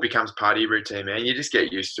travel becomes part of your routine, man. You just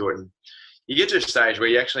get used to it. And you get to a stage where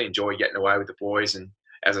you actually enjoy getting away with the boys. And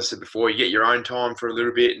as I said before, you get your own time for a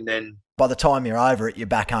little bit. And then by the time you're over it, you're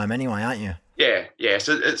back home anyway, aren't you? Yeah.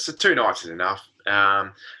 So 2 nights is enough.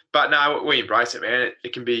 But no, we embrace it, man.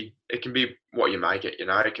 It can be what you make it, you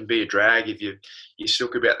know. It can be a drag if you're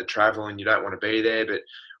shook about the travel and you don't want to be there. But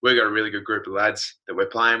we've got a really good group of lads that we're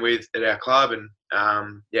playing with at our club. And,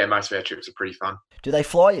 most of our trips are pretty fun. Do they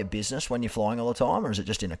fly your business when you're flying all the time, or is it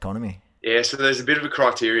just in economy? Yeah, so there's a bit of a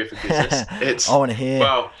criteria for business. I want to hear.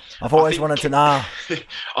 Well, I've always wanted to know.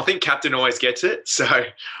 I think captain always gets it. So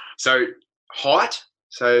height.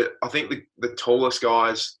 So I think the tallest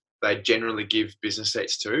guys, they generally give business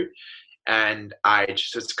seats to, and age.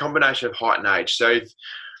 So it's a combination of height and age. So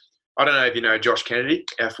I don't know if you know Josh Kennedy,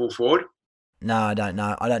 our full forward. No, I don't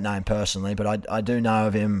know. I don't know him personally, but I do know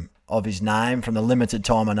of him, of his name from the limited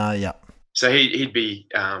time I know. Yep. So he'd be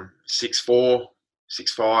 6'4",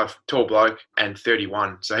 6'5", tall bloke, and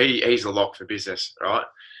 31. So he's a lock for business, right?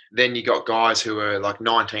 Then you got guys who are like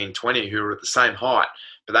 19, 20 who are at the same height,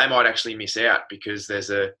 but they might actually miss out because there's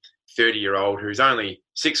a 30-year-old who's only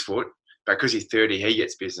 6 foot, but because he's 30, he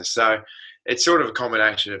gets business. So it's sort of a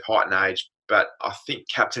combination of height and age, but I think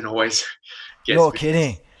captain always gets You're business.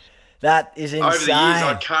 Kidding. That is insane. Over the years,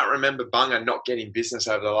 I can't remember Bunga not getting business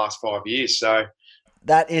over the last 5 years. So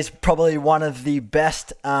that is probably one of the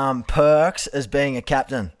best perks as being a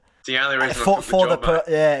captain. It's the only reason for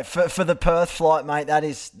the Perth flight, mate. That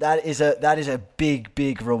is a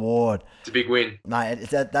big reward. It's a big win, mate.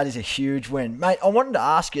 That is a huge win, mate. I wanted to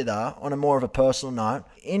ask you though, on a more of a personal note,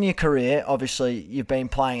 in your career, obviously you've been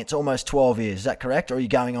playing. It's almost 12 years. Is that correct, or are you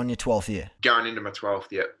going on your 12th year? Going into my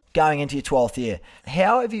 12th, yep. Going into your 12th year,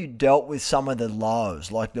 how have you dealt with some of the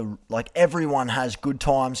lows? Like everyone has good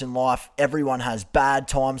times in life. Everyone has bad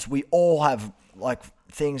times. We all have like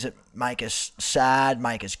things that make us sad,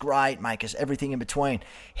 make us great, make us everything in between.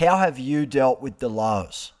 How have you dealt with the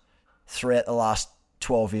lows throughout the last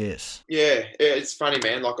 12 years? Yeah, it's funny,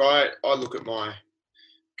 man. Like I look at my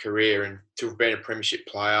career and to have been a premiership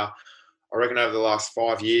player, I reckon over the last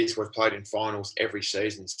 5 years we've played in finals every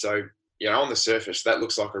season. So, you know, on the surface, that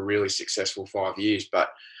looks like a really successful 5 years, but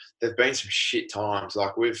there've been some shit times.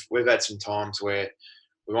 Like we've had some times where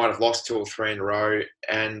we might have lost 2 or 3 in a row,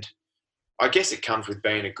 and I guess it comes with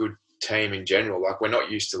being a good team in general. Like we're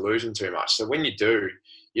not used to losing too much. So when you do,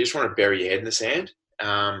 you just want to bury your head in the sand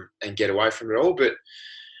and get away from it all. But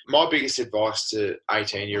my biggest advice to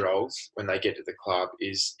 18-year-olds when they get to the club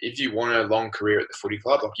is if you want a long career at the footy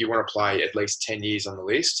club, like you want to play at least 10 years on the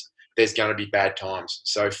list, there's going to be bad times.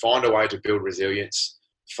 So find a way to build resilience.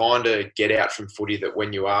 Find a get out from footy that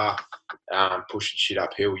when you are pushing shit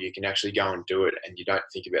uphill, you can actually go and do it and you don't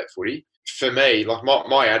think about footy. For me, like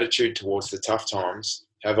my attitude towards the tough times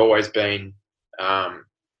have always been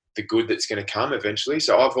the good that's going to come eventually.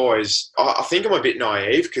 So I think I'm a bit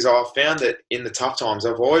naive because I've found that in the tough times,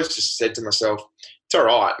 I've always just said to myself, it's all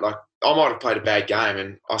right. Like I might have played a bad game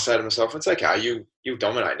and I say to myself, it's okay. You'll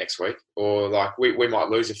dominate next week. Or like we might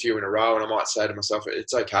lose a few in a row and I might say to myself,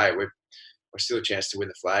 it's okay. We're still a chance to win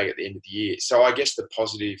the flag at the end of the year. So I guess the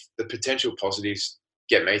potential positives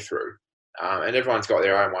get me through. And everyone's got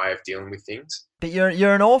their own way of dealing with things. But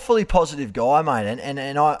you're an awfully positive guy, mate,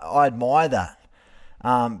 and I admire that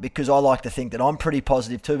because I like to think that I'm pretty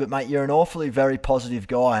positive too. But mate, you're an awfully very positive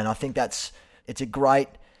guy, and I think it's a great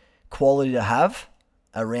quality to have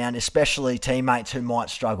around, especially teammates who might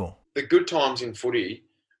struggle. The good times in footy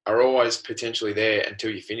are always potentially there until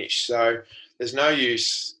you finish. So there's no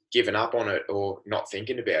use giving up on it or not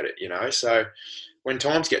thinking about it, you know. So when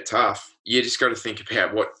times get tough, you just got to think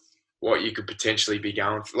about what you could potentially be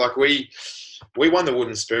going for. Like we won the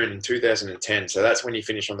Wooden Spoon in 2010, so that's when you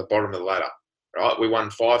finish on the bottom of the ladder, right? We won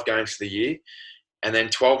 5 games for the year, and then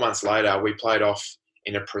 12 months later, we played off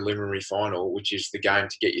in a preliminary final, which is the game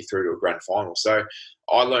to get you through to a grand final. So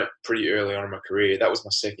I learnt pretty early on in my career, that was my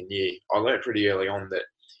second year, I learnt pretty early on that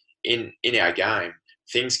in our game,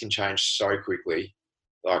 things can change so quickly.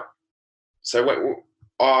 I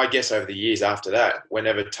guess over the years after that,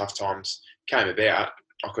 whenever tough times came about,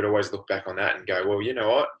 I could always look back on that and go, well, you know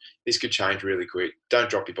what? This could change really quick. Don't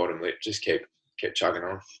drop your bottom lip. Just keep chugging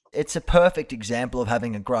on. It's a perfect example of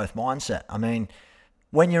having a growth mindset. I mean,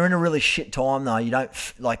 when you're in a really shit time, though, you don't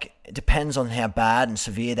it depends on how bad and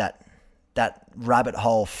severe that rabbit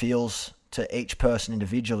hole feels to each person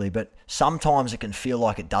individually. But sometimes it can feel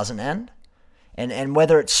like it doesn't end. And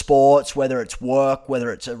whether it's sports, whether it's work,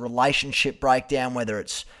 whether it's a relationship breakdown, whether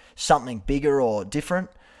it's something bigger or different,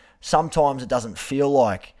 sometimes it doesn't feel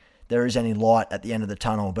like there is any light at the end of the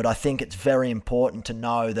tunnel. But I think it's very important to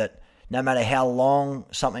know that no matter how long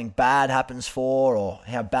something bad happens for, or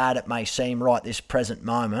how bad it may seem right this present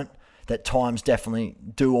moment, that times definitely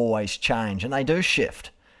do always change, and they do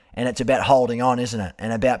shift. And it's about holding on, isn't it?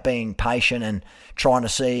 And about being patient and trying to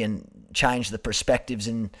see and change the perspectives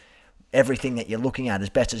in everything that you're looking at as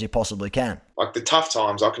best as you possibly can. Like the tough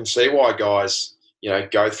times, I can see why guys,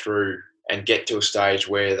 go through and get to a stage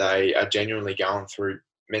where they are genuinely going through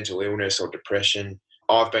mental illness or depression.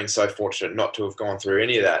 I've been so fortunate not to have gone through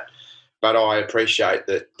any of that, but I appreciate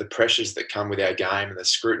that the pressures that come with our game and the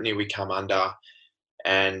scrutiny we come under,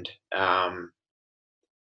 and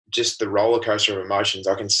just the roller coaster of emotions.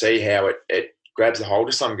 I can see how it grabs a hold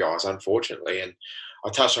of some guys, unfortunately. And I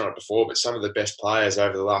touched on it before, but some of the best players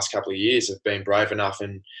over the last couple of years have been brave enough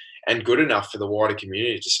and good enough for the wider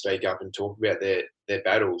community to speak up and talk about their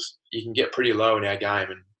battles. You can get pretty low in our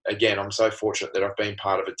game. And again, I'm so fortunate that I've been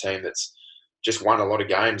part of a team that's just won a lot of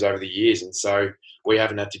games over the years. And so we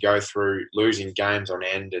haven't had to go through losing games on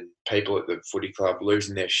end, and people at the footy club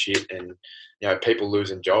losing their shit, and people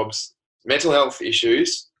losing jobs. Mental health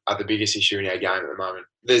issues are the biggest issue in our game at the moment.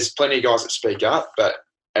 There's plenty of guys that speak up, but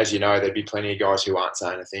as you know, there'd be plenty of guys who aren't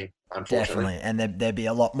saying a thing, unfortunately. Definitely, and there'd be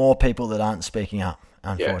a lot more people that aren't speaking up,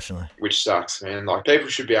 unfortunately. Yeah, which sucks, man. Like, people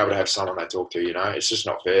should be able to have someone they talk to, It's just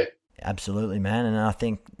not fair. Absolutely, man. And I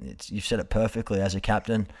think you've said it perfectly as a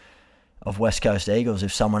captain of West Coast Eagles.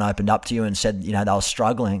 If someone opened up to you and said, they were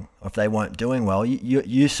struggling, or if they weren't doing well,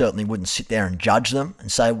 you certainly wouldn't sit there and judge them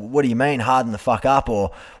and say, what do you mean, harden the fuck up,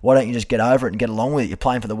 or why don't you just get over it and get along with it? You're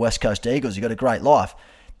playing for the West Coast Eagles. You've got a great life.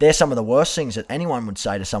 They're some of the worst things that anyone would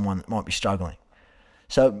say to someone that might be struggling.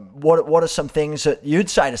 So what are some things that you'd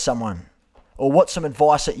say to someone, or what's some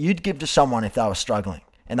advice that you'd give to someone if they were struggling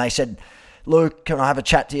and they said, Luke, can I have a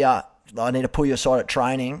chat to you? I need to pull you aside at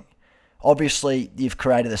training. Obviously, you've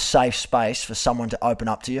created a safe space for someone to open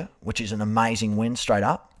up to you, which is an amazing win straight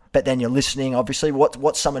up. But then you're listening, obviously.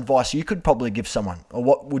 What's some advice you could probably give someone? Or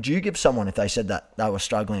what would you give someone if they said that they were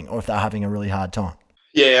struggling, or if they're having a really hard time?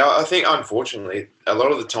 Yeah, I think, unfortunately, a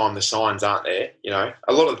lot of the time the signs aren't there.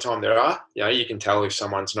 A lot of the time there are. You can tell if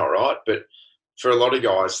someone's not right. But for a lot of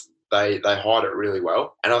guys, they hide it really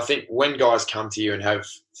well. And I think when guys come to you and have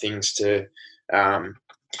things to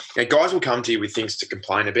guys will come to you with things to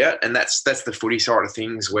complain about, and that's the footy side of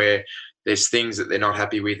things, where there's things that they're not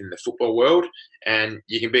happy with in the football world, and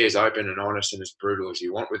you can be as open and honest and as brutal as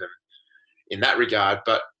you want with them in that regard.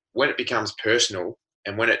 But when it becomes personal,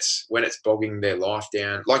 and when it's bogging their life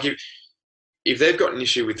down, like if they've got an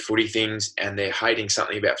issue with footy things and they're hating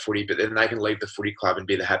something about footy, but then they can leave the footy club and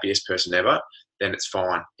be the happiest person ever, then it's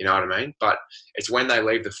fine. You know what I mean? But it's when they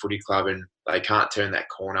leave the footy club and they can't turn that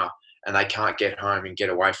corner, and they can't get home and get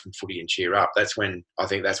away from footy and cheer up, that's when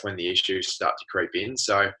the issues start to creep in.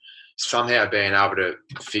 So somehow being able to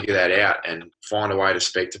figure that out and find a way to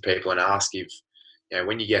speak to people and ask if,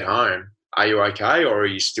 when you get home, are you okay, or are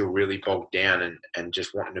you still really bogged down and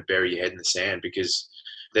just wanting to bury your head in the sand? Because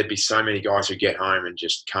there'd be so many guys who get home and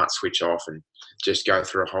just can't switch off and just go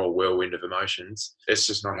through a whole whirlwind of emotions. It's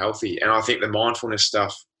just not healthy. And I think the mindfulness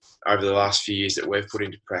stuff over the last few years that we've put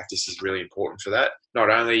into practice is really important for that. Not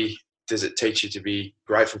only does it teach you to be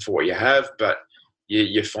grateful for what you have, but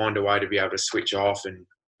you find a way to be able to switch off and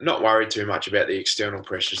not worry too much about the external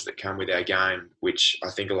pressures that come with our game, which I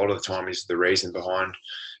think a lot of the time is the reason behind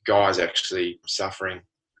guys actually suffering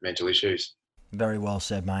mental issues. Very well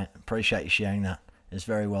said, mate. Appreciate you sharing that. It's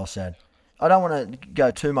very well said. I don't want to go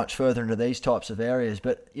too much further into these types of areas,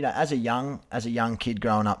 but as a young kid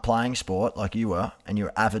growing up playing sport like you were, and you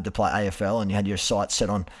were avid to play AFL, and you had your sights set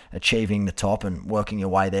on achieving the top and working your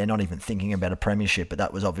way there, not even thinking about a premiership, but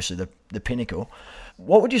that was obviously the pinnacle.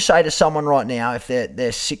 What would you say to someone right now if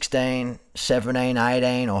they're 16, 17,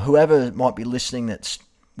 18, or whoever might be listening that's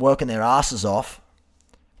working their asses off,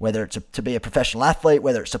 whether it's to be a professional athlete,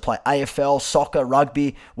 whether it's to play AFL, soccer,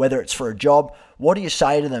 rugby, whether it's for a job? What do you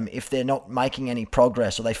say to them if they're not making any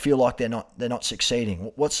progress, or they feel like they're not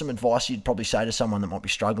succeeding? What's some advice you'd probably say to someone that might be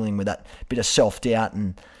struggling with that bit of self-doubt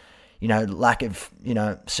and, lack of,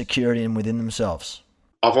 security within themselves?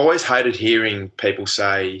 I've always hated hearing people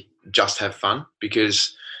say, just have fun,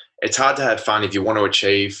 because it's hard to have fun if you want to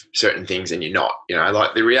achieve certain things and you're not.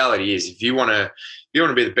 Like, the reality is, if you want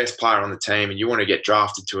to be the best player on the team and you want to get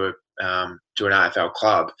drafted to an AFL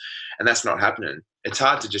club, and that's not happening, it's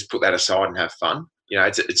hard to just put that aside and have fun.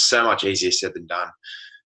 It's so much easier said than done.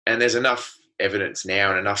 And there's enough evidence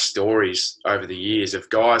now and enough stories over the years of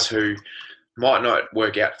guys who might not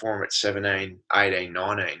work out for him at 17, 18,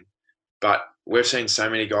 19, but we've seen so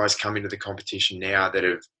many guys come into the competition now that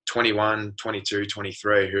have 21, 22,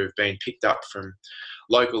 23 who have been picked up from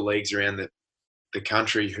local leagues around the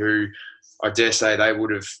country who I dare say they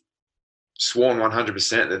would have sworn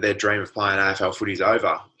 100% that their dream of playing AFL footy is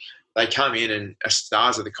over. They come in and are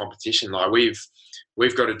stars of the competition. Like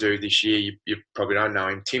we've got to do this year, you probably don't know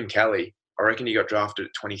him, Tim Kelly. I reckon he got drafted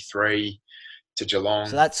at 23 to Geelong.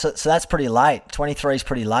 So that's pretty late. 23 is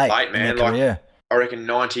pretty late. Late, man. In their career. I reckon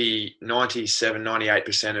 97,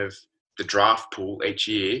 98% of the draft pool each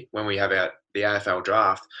year when we have the AFL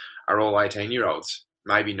draft are all 18-year-olds,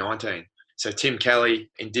 maybe 19. So Tim Kelly,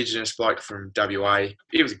 Indigenous bloke from WA,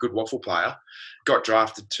 he was a good waffle player, got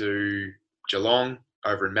drafted to Geelong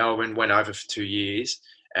over in Melbourne, went over for 2 years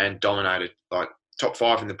and dominated, like top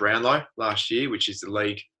 5 in the Brownlow last year, which is the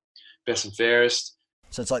league best and fairest.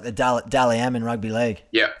 So it's like the Dally M in rugby league.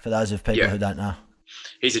 Yeah. For those of people who don't know.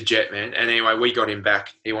 He's a jet, man. And anyway, we got him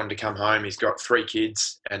back. He wanted to come home. He's got 3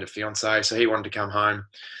 kids and a fiancée, so he wanted to come home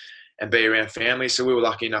and be around family. So we were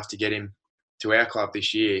lucky enough to get him to our club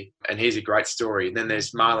this year, and he's a great story. And then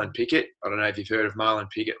there's Marlon Pickett. I don't know if you've heard of Marlon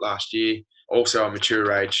Pickett last year, also a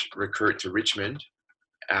mature age recruit to Richmond.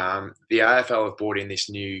 The AFL have brought in this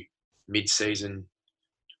new mid-season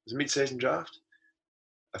draft,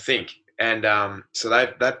 I think. And so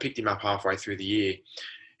they've picked him up halfway through the year.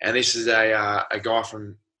 And this is a guy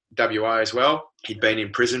from WA as well. He'd been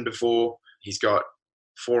in prison before. He's got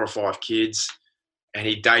 4 or 5 kids, and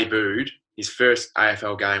he debuted. His first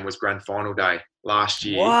AFL game was grand final day last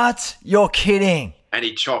year. What? You're kidding. And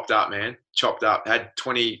he chopped up, man. Chopped up. Had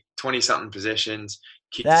 20-something possessions.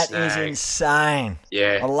 That is insane.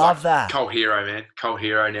 Yeah. I love that. Cult hero, man. Cult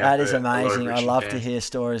hero now. That is amazing. I love to hear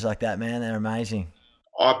stories like that, man. They're amazing.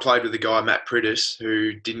 I played with a guy, Matt Prittis,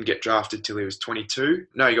 who didn't get drafted till he was 22.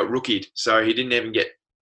 No, he got rookied. So he didn't even get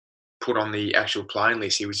put on the actual playing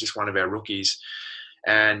list. He was just one of our rookies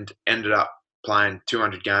and ended up playing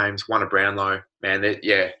 200 games, won a Brownlow. Man,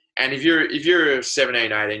 yeah. And if you're a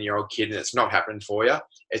 17, 18-year-old kid and it's not happened for you,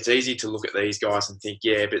 it's easy to look at these guys and think,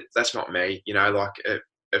 yeah, but that's not me. You know, like,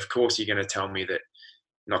 of course you're going to tell me that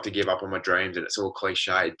not to give up on my dreams and it's all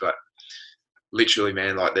cliched, but literally,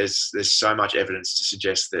 man, like there's so much evidence to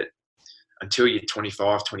suggest that until you're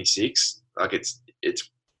 25, 26, like it's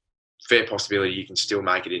fair possibility you can still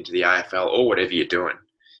make it into the AFL or whatever you're doing.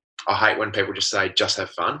 I hate when people just say, just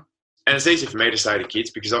have fun. And it's easy for me to say to kids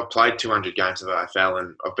because I've played 200 games of AFL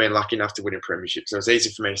and I've been lucky enough to win a premiership. So it's easy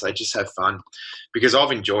for me to say, just have fun because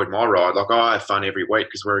I've enjoyed my ride. Like I have fun every week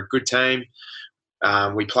because we're a good team.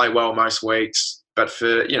 We play well most weeks. But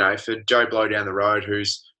for Joe Blow down the road,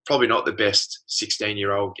 who's probably not the best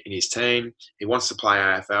 16-year-old in his team, he wants to play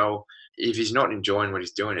AFL. If he's not enjoying what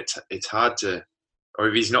he's doing, it's hard to, or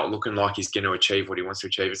if he's not looking like he's going to achieve what he wants to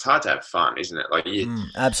achieve, it's hard to have fun, isn't it? Like,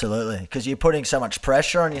 absolutely, because you're putting so much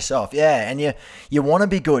pressure on yourself. Yeah, and you want to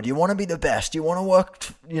be good, you want to be the best, you want to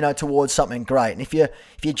work, towards something great. And if you're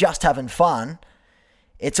just having fun,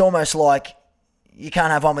 it's almost like you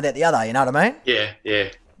can't have one without the other. You know what I mean? Yeah.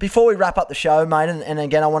 Before we wrap up the show, mate, and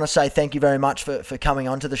again, I want to say thank you very much for coming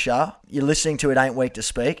onto the show. You're listening to It Ain't Weak to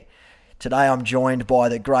Speak. Today I'm joined by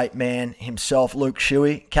the great man himself, Luke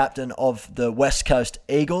Shuey, captain of the West Coast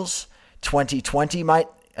Eagles 2020. Mate,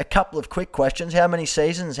 a couple of quick questions. How many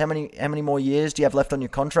seasons, how many more years do you have left on your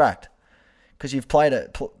contract? Because you're going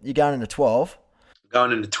into 12.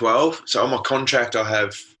 Going into 12. So on my contract I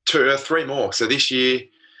have 3 more. So this year,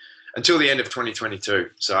 until the end of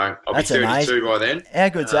 2022. So I'll be 32 amazing. By then. How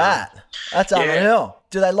good's that? That's unreal.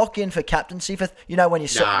 Do they lock in for captaincy for when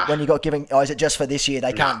you got given? Oh, is it just for this year?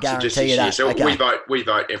 They can't guarantee you that. So okay. we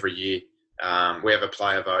vote every year. We have a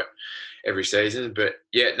player vote every season. But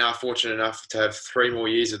fortunate enough to have 3 more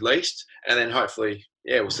years at least, and then hopefully,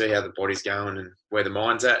 we'll see how the body's going and where the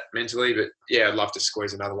mind's at mentally. But I'd love to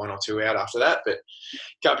squeeze another 1 or 2 out after that. But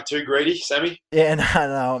can't be too greedy, Sammy. Yeah,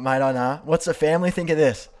 no, mate, I know. What's the family think of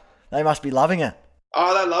this? They must be loving it.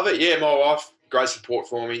 Oh, they love it. Yeah, my wife, great support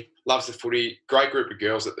for me. Loves the footy. Great group of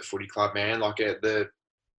girls at the footy club, man. Like the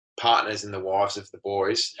partners and the wives of the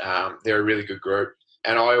boys. They're a really good group.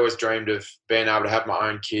 And I always dreamed of being able to have my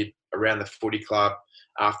own kid around the footy club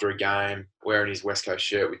after a game, wearing his West Coast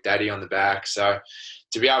shirt with daddy on the back. So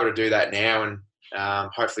to be able to do that now and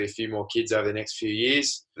hopefully a few more kids over the next few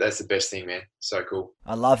years, that's the best thing, man. So cool.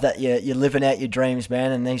 I love that you're living out your dreams,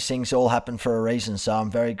 man, and these things all happen for a reason, so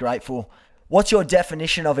I'm very grateful. What's your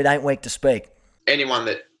definition of It Ain't Weak to Speak? Anyone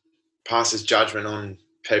that passes judgment on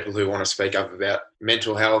people who want to speak up about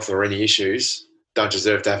mental health or any issues don't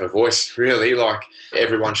deserve to have a voice, really. Like,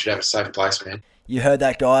 everyone should have a safe place, man. You heard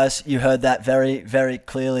that, guys. You heard that very, very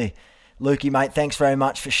clearly. Lukey, mate, thanks very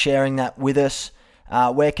much for sharing that with us.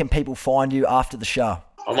 Where can people find you after the show?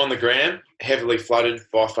 I'm on the gram, heavily flooded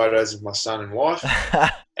by photos of my son and wife.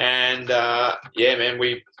 And, yeah, man,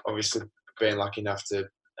 we obviously been lucky enough to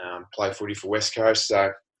play footy for West Coast,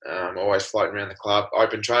 so always floating around the club.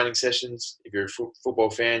 Open training sessions. If you're a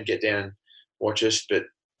football fan, get down and watch us. But,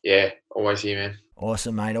 yeah, always here, man.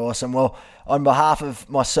 Awesome, mate. Awesome. Well, on behalf of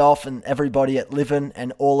myself and everybody at Livin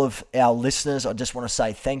and all of our listeners, I just want to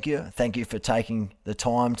say thank you. Thank you for taking the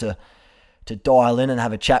time to dial in and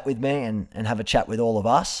have a chat with me and have a chat with all of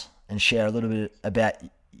us and share a little bit about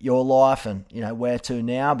your life and, you know, where to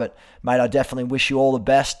now. But, mate, I definitely wish you all the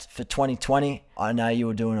best for 2020. I know you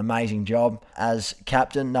were doing an amazing job as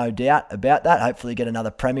captain, no doubt about that. Hopefully get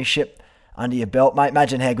another premiership under your belt, mate.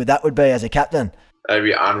 Imagine how good that would be as a captain. That'd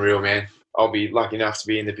be unreal, man. I'll be lucky enough to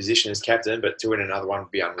be in the position as captain, but to win another one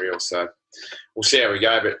would be unreal. So we'll see how we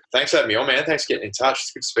go. But thanks for having me on, man. Thanks for getting in touch.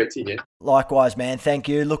 It's good to speak to you again. Likewise, man. Thank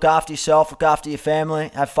you. Look after yourself. Look after your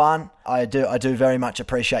family. Have fun. I do very much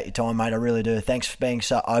appreciate your time, mate. I really do. Thanks for being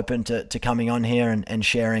so open to coming on here and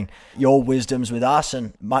sharing your wisdoms with us,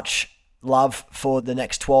 and much love for the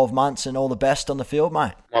next 12 months and all the best on the field,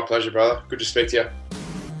 mate. My pleasure, brother. Good to speak to you.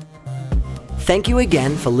 Thank you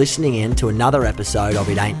again for listening in to another episode of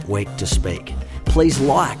It Ain't Week to Speak. Please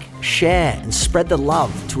like, share and spread the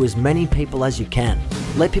love to as many people as you can.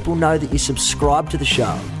 Let people know that you subscribe to the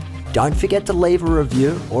show. Don't forget to leave a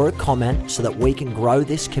review or a comment so that we can grow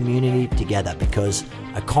this community together, because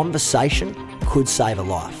a conversation could save a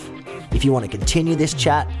life. If you want to continue this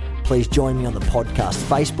chat, please join me on the podcast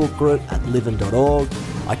Facebook group at livin.org.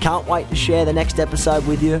 I can't wait to share the next episode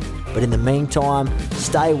with you, but in the meantime,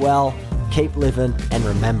 stay well, keep living, and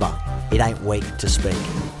remember, it ain't weak to speak.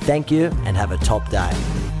 Thank you and have a top day.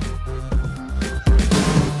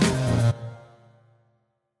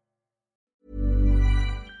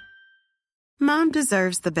 Mom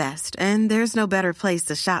deserves the best, and there's no better place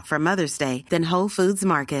to shop for Mother's Day than Whole Foods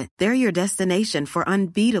Market. They're your destination for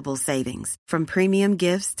unbeatable savings, from premium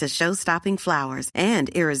gifts to show-stopping flowers and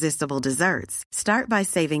irresistible desserts. Start by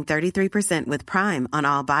saving 33% with Prime on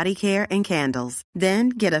all body care and candles. Then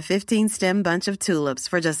get a 15-stem bunch of tulips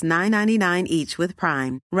for just $9.99 each with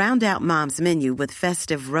Prime. Round out Mom's menu with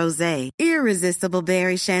festive rosé, irresistible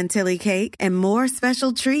berry chantilly cake, and more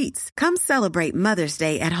special treats. Come celebrate Mother's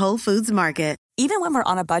Day at Whole Foods Market. Even when we're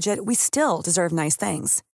on a budget, we still deserve nice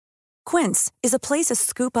things. Quince is a place to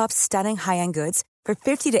scoop up stunning high-end goods for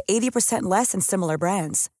 50 to 80% less than similar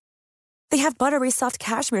brands. They have buttery soft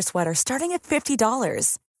cashmere sweaters starting at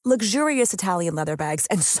 $50, luxurious Italian leather bags,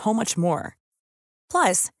 and so much more.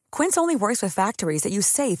 Plus, Quince only works with factories that use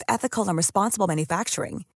safe, ethical, and responsible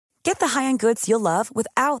manufacturing. Get the high-end goods you'll love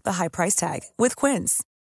without the high price tag with Quince.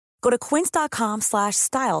 Go to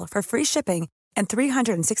quince.com/style for free shipping and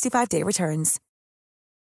 365-day returns.